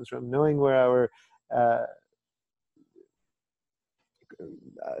energy comes from, knowing where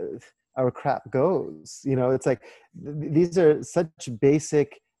our crap goes. It's like these are such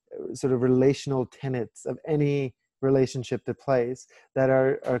basic sort of relational tenets of any relationship to place that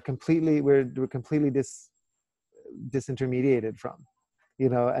are completely we're completely disintermediated from,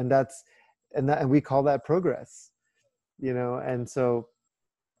 and we call that progress, and so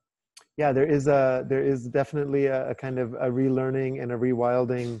yeah, there is definitely a kind of a relearning and a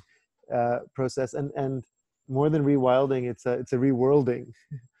rewilding process, and more than rewilding, it's a reworlding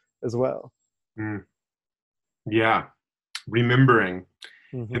as well. Yeah, remembering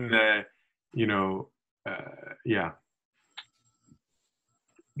Mm-hmm. in the yeah,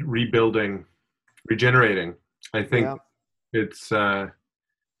 rebuilding, regenerating. I think it's the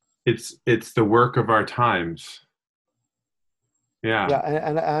work of our times. Yeah,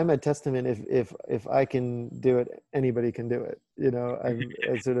 and I'm a testament. If I can do it, anybody can do it. I'm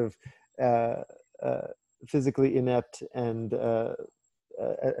sort of physically inept, and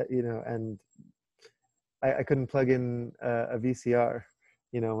and I couldn't plug in a VCR,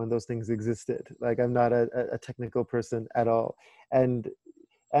 when those things existed. Like, I'm not a technical person at all, and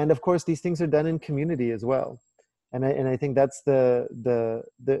of course these things are done in community as well. And I think that's the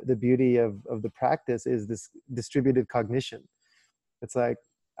beauty of the practice, is this distributed cognition. It's like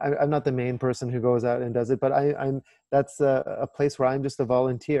I'm not the main person who goes out and does it, but I'm that's a place where I'm just a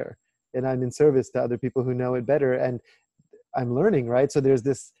volunteer, and I'm in service to other people who know it better, and I'm learning, right? So there's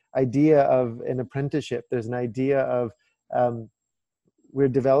this idea of an apprenticeship. There's an idea of we're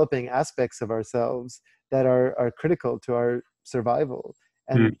developing aspects of ourselves that are critical to our survival,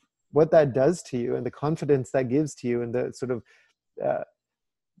 and what that does to you, and the confidence that gives to you, and the sort of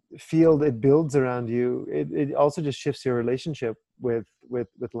field it builds around you, it also just shifts your relationship with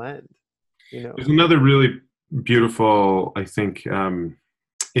land. There's another really beautiful, I think,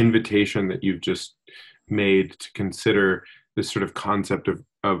 invitation that you've just made to consider this sort of concept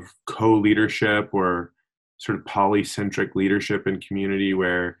of co-leadership, or sort of polycentric leadership in community,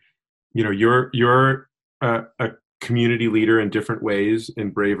 where you're a community leader in different ways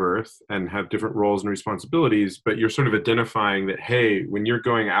in Brave Earth, and have different roles and responsibilities, but you're sort of identifying that, hey, when you're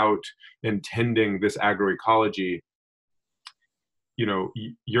going out and tending this agroecology,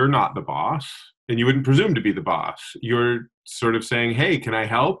 you're not the boss, and you wouldn't presume to be the boss. You're sort of saying, hey, can I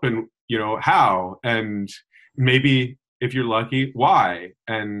help? And how? And maybe, if you're lucky, why?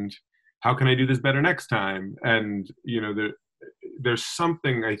 And how can I do this better next time? And there's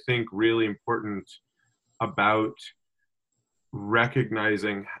something, I think, really important about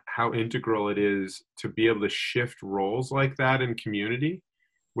recognizing how integral it is to be able to shift roles like that in community,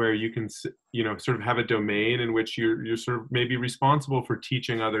 where you can sort of have a domain in which you're sort of maybe responsible for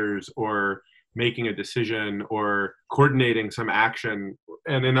teaching others, or making a decision, or coordinating some action,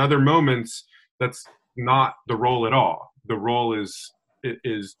 and in other moments that's not the role at all. The role is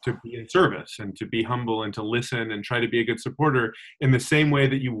to be in service, and to be humble, and to listen, and try to be a good supporter, in the same way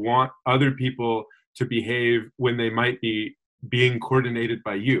that you want other people to behave when they might be being coordinated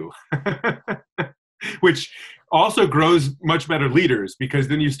by you. Which also grows much better leaders, because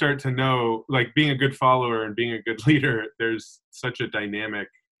then you start to know, like, being a good follower and being a good leader, there's such a dynamic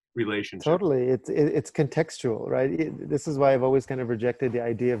relationship. Totally. It's contextual, right? This is why I've always kind of rejected the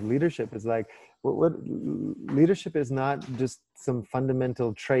idea of leadership. Is like, what leadership is not just some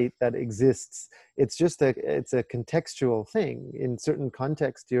fundamental trait that exists. It's just it's a contextual thing. In certain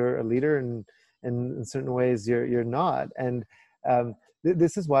contexts, you're a leader, and in certain ways you're not. And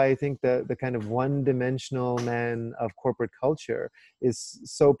this is why I think the kind of one-dimensional man of corporate culture is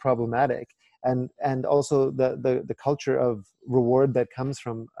so problematic. And also the culture of reward that comes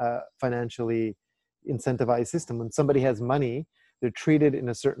from a financially incentivized system. When somebody has money, they're treated in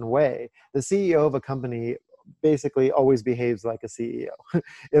a certain way. The CEO of a company basically always behaves like a CEO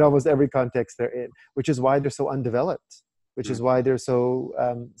in almost every context they're in, which is why they're so undeveloped, which is why they're so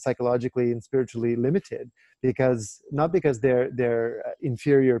psychologically and spiritually limited, not because they're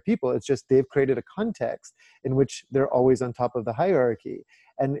inferior people. It's just they've created a context in which they're always on top of the hierarchy.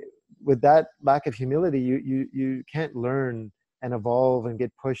 And with that lack of humility, you can't learn and evolve and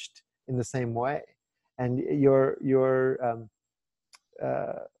get pushed in the same way. And your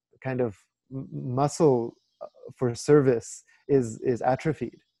kind of muscle for service is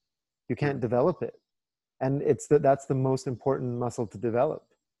atrophied. You can't develop it. And that's the most important muscle to develop.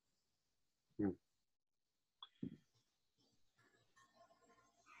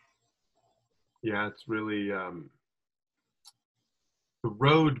 Yeah, it's really the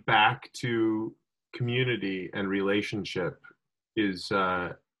road back to community and relationship is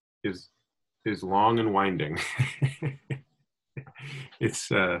long and winding.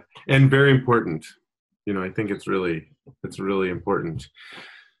 It's and very important. I think it's really important.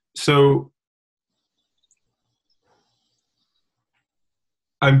 So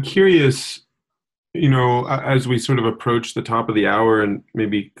I'm curious, as we sort of approach the top of the hour and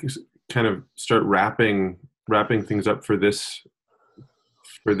maybe kind of start wrapping things up for this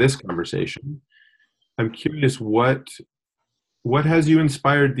conversation. I'm curious, what has you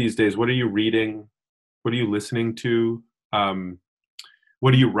inspired these days? What are you reading? What are you listening to?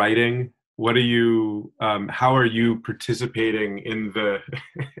 What are you writing? What are you? How are you participating in the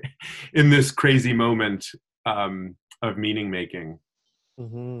in this crazy moment of meaning making?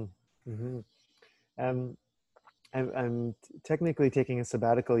 Mm-hmm. Mm-hmm. Um, I'm technically taking a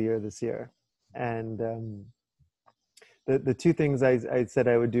sabbatical year this year, and the two things I said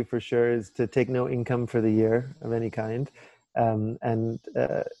I would do for sure is to take no income for the year of any kind, and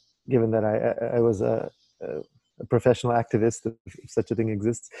given that I was a professional activist, if such a thing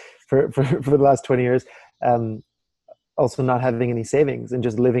exists, for the last 20 years, um, also not having any savings and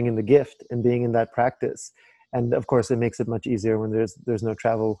just living in the gift and being in that practice. And of course, it makes it much easier when there's no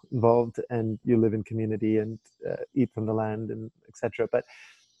travel involved and you live in community and eat from the land and etc. But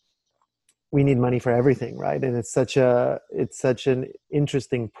we need money for everything, right? And it's such an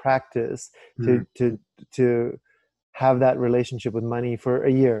interesting practice Mm. to have that relationship with money for a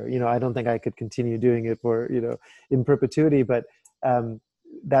year. I don't think I could continue doing it for in perpetuity, but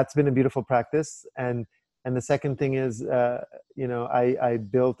that's been a beautiful practice. And the second thing is, I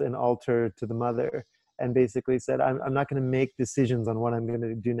built an altar to the mother and basically said, I'm not going to make decisions on what I'm going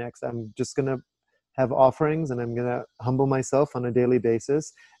to do next. I'm just going to have offerings, and I'm going to humble myself on a daily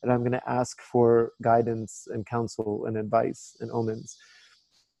basis, and I'm going to ask for guidance and counsel and advice and omens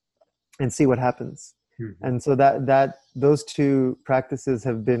and see what happens. Mm-hmm. And so that those two practices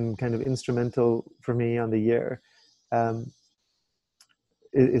have been kind of instrumental for me on the year,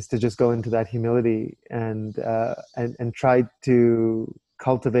 is to just go into that humility and try to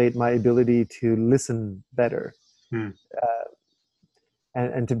cultivate my ability to listen better. Mm.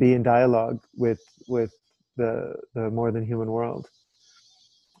 And to be in dialogue with the more than human world,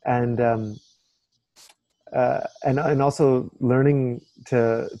 and also learning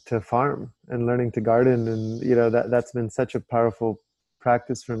to farm and learning to garden, and that's been such a powerful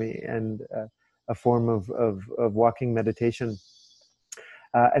practice for me, and a form of walking meditation.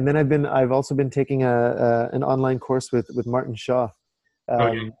 And then I've also been taking an online course with Martin Shaw,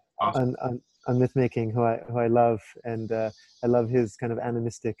 Oh, yeah. Awesome. on myth making, who I love, and I love his kind of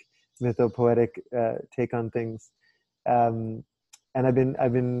animistic, mythopoetic take on things. And I've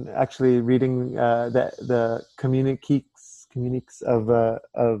been actually reading the communiques of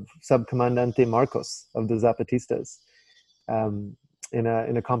Subcomandante Marcos of the Zapatistas, in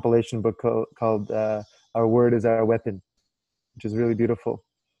a compilation book called Our Word is Our Weapon, which is really beautiful.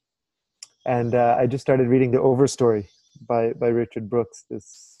 And I just started reading The Overstory by Richard Brooks.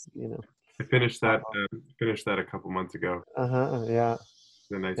 I finished that a couple months ago. Yeah.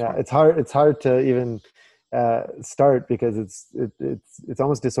 It's a nice Yeah, one. it's hard to even start, because it's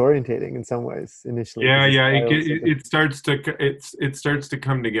almost disorientating in some ways initially. Yeah, yeah. It It starts to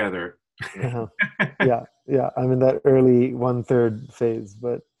come together. yeah. I'm in that early 1/3 phase,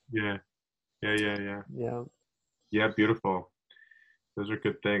 but Yeah, yeah. yeah. Yeah, beautiful. Those are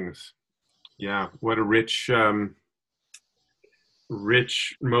good things. Yeah, what a rich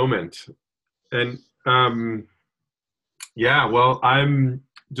moment. And yeah, well, I'm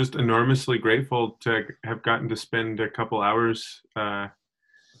just enormously grateful to have gotten to spend a couple hours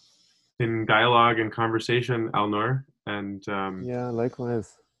in dialogue and conversation, Alnor. And Yeah,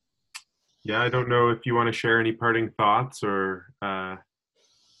 likewise. yeah, I don't know if you want to share any parting thoughts, or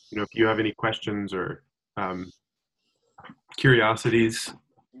if you have any questions or curiosities.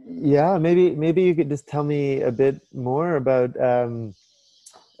 Yeah, maybe you could just tell me a bit more about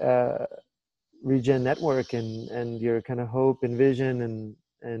uh, Regen Network, and your kind of hope and vision,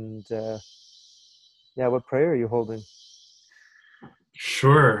 and yeah, what prayer are you holding?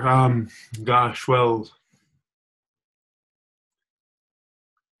 Sure. Gosh, well,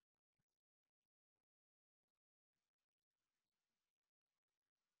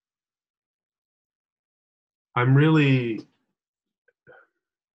 I'm really,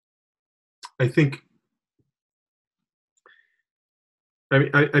 I think,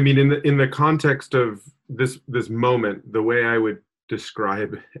 I mean, in the context of this moment, the way I would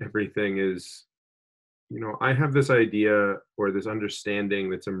describe everything is, I have this idea or this understanding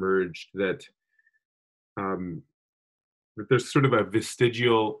that's emerged um, that there's sort of a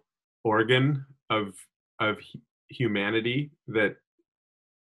vestigial organ of humanity that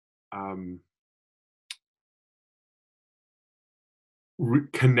um,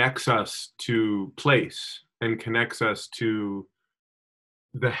 connects us to place and connects us to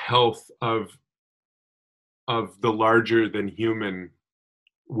the health of the larger than human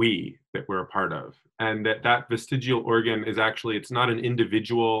we that we're a part of. And that vestigial organ is actually, it's not an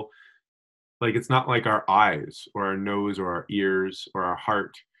individual, like it's not like our eyes or our nose or our ears or our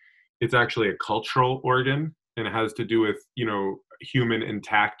heart. It's actually a cultural organ, and it has to do with, you know, human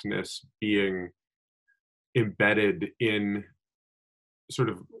intactness being embedded in sort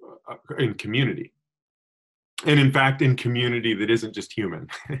of in community. And in fact, in community that isn't just human,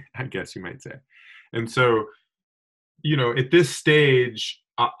 I guess you might say. And so, you know, at this stage,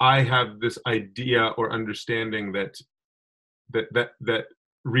 I have this idea or understanding that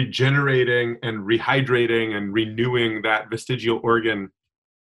regenerating and rehydrating and renewing that vestigial organ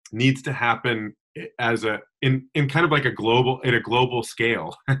needs to happen as in kind of like a global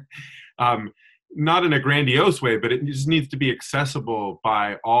scale. Not in a grandiose way, but it just needs to be accessible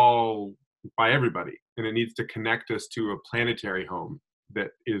by everybody, and it needs to connect us to a planetary home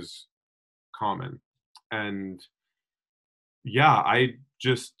that is common. And yeah, I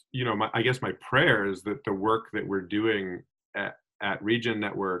just, you know, I guess my prayer is that the work that we're doing at Regen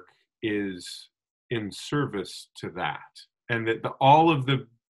Network is in service to that, and that all of the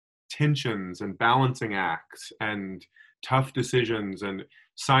tensions and balancing acts and tough decisions and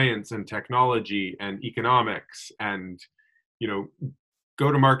science and technology and economics and, you know,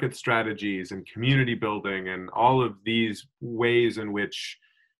 go to market strategies and community building and all of these ways in which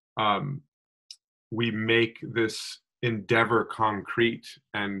we make this endeavor concrete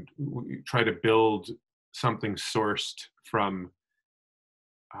and we try to build something sourced from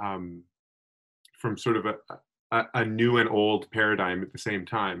sort of a new and old paradigm at the same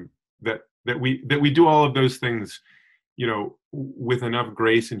time, that we do all of those things, you know, with enough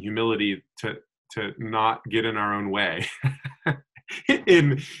grace and humility to not get in our own way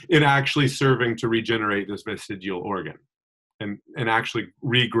in actually serving to regenerate this vestigial organ and actually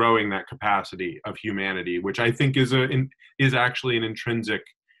regrowing that capacity of humanity, which I think is actually an intrinsic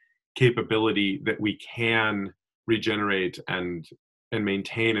capability that we can regenerate and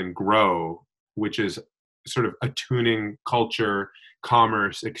maintain and grow, which is sort of attuning culture,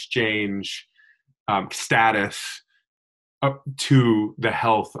 commerce, exchange, status up to the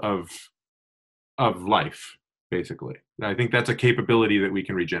health of life, basically. I think that's a capability that we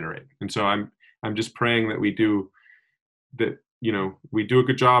can regenerate. And so I'm just praying that we do that, you know, we do a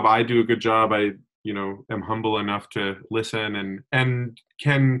good job. I do a good job. I, you know, am humble enough to listen and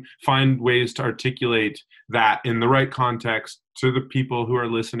can find ways to articulate that in the right context to the people who are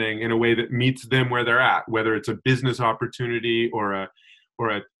listening in a way that meets them where they're at, whether it's a business opportunity or a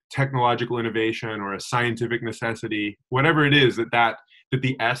technological innovation or a scientific necessity, whatever it is, that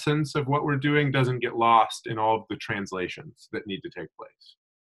the essence of what we're doing doesn't get lost in all of the translations that need to take place.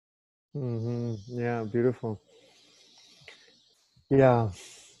 Mm-hmm. Yeah, beautiful. Yeah,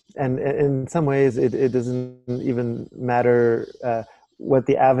 and in some ways, it doesn't even matter what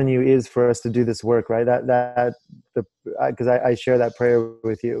the avenue is for us to do this work, right? Because I share that prayer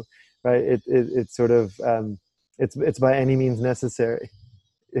with you, right? It's sort of it's by any means necessary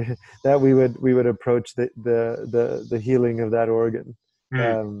that we would approach the healing of that organ.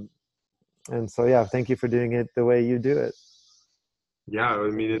 And so, yeah, thank you for doing it the way you do it. Yeah, I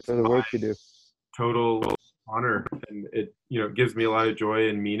mean, it's for the work you do. Total honor, and it, you know, gives me a lot of joy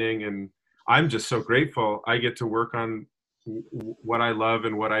and meaning, and I'm just so grateful I get to work on what I love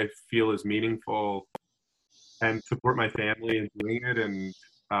and what I feel is meaningful, and support my family in doing it, and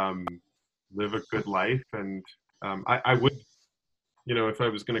live a good life. And I would, you know, if I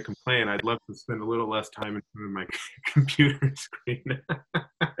was going to complain, I'd love to spend a little less time in front of my computer screen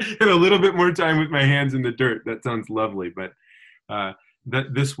and a little bit more time with my hands in the dirt. That sounds lovely, but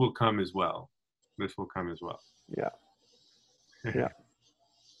that this will come as well. This will come as well. Yeah. Yeah.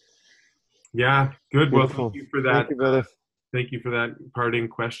 Yeah. Good. Beautiful. Well, thank you for that. Thank you, brother. Thank you for that parting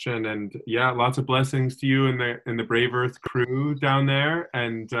question. And yeah, lots of blessings to you and the Brave Earth crew down there.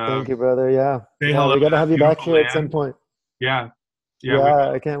 And thank you, brother. Yeah. Say hello. We got to have you back here at some point. Yeah.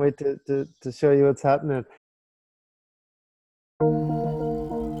 Yeah. I can't wait to show you what's happening.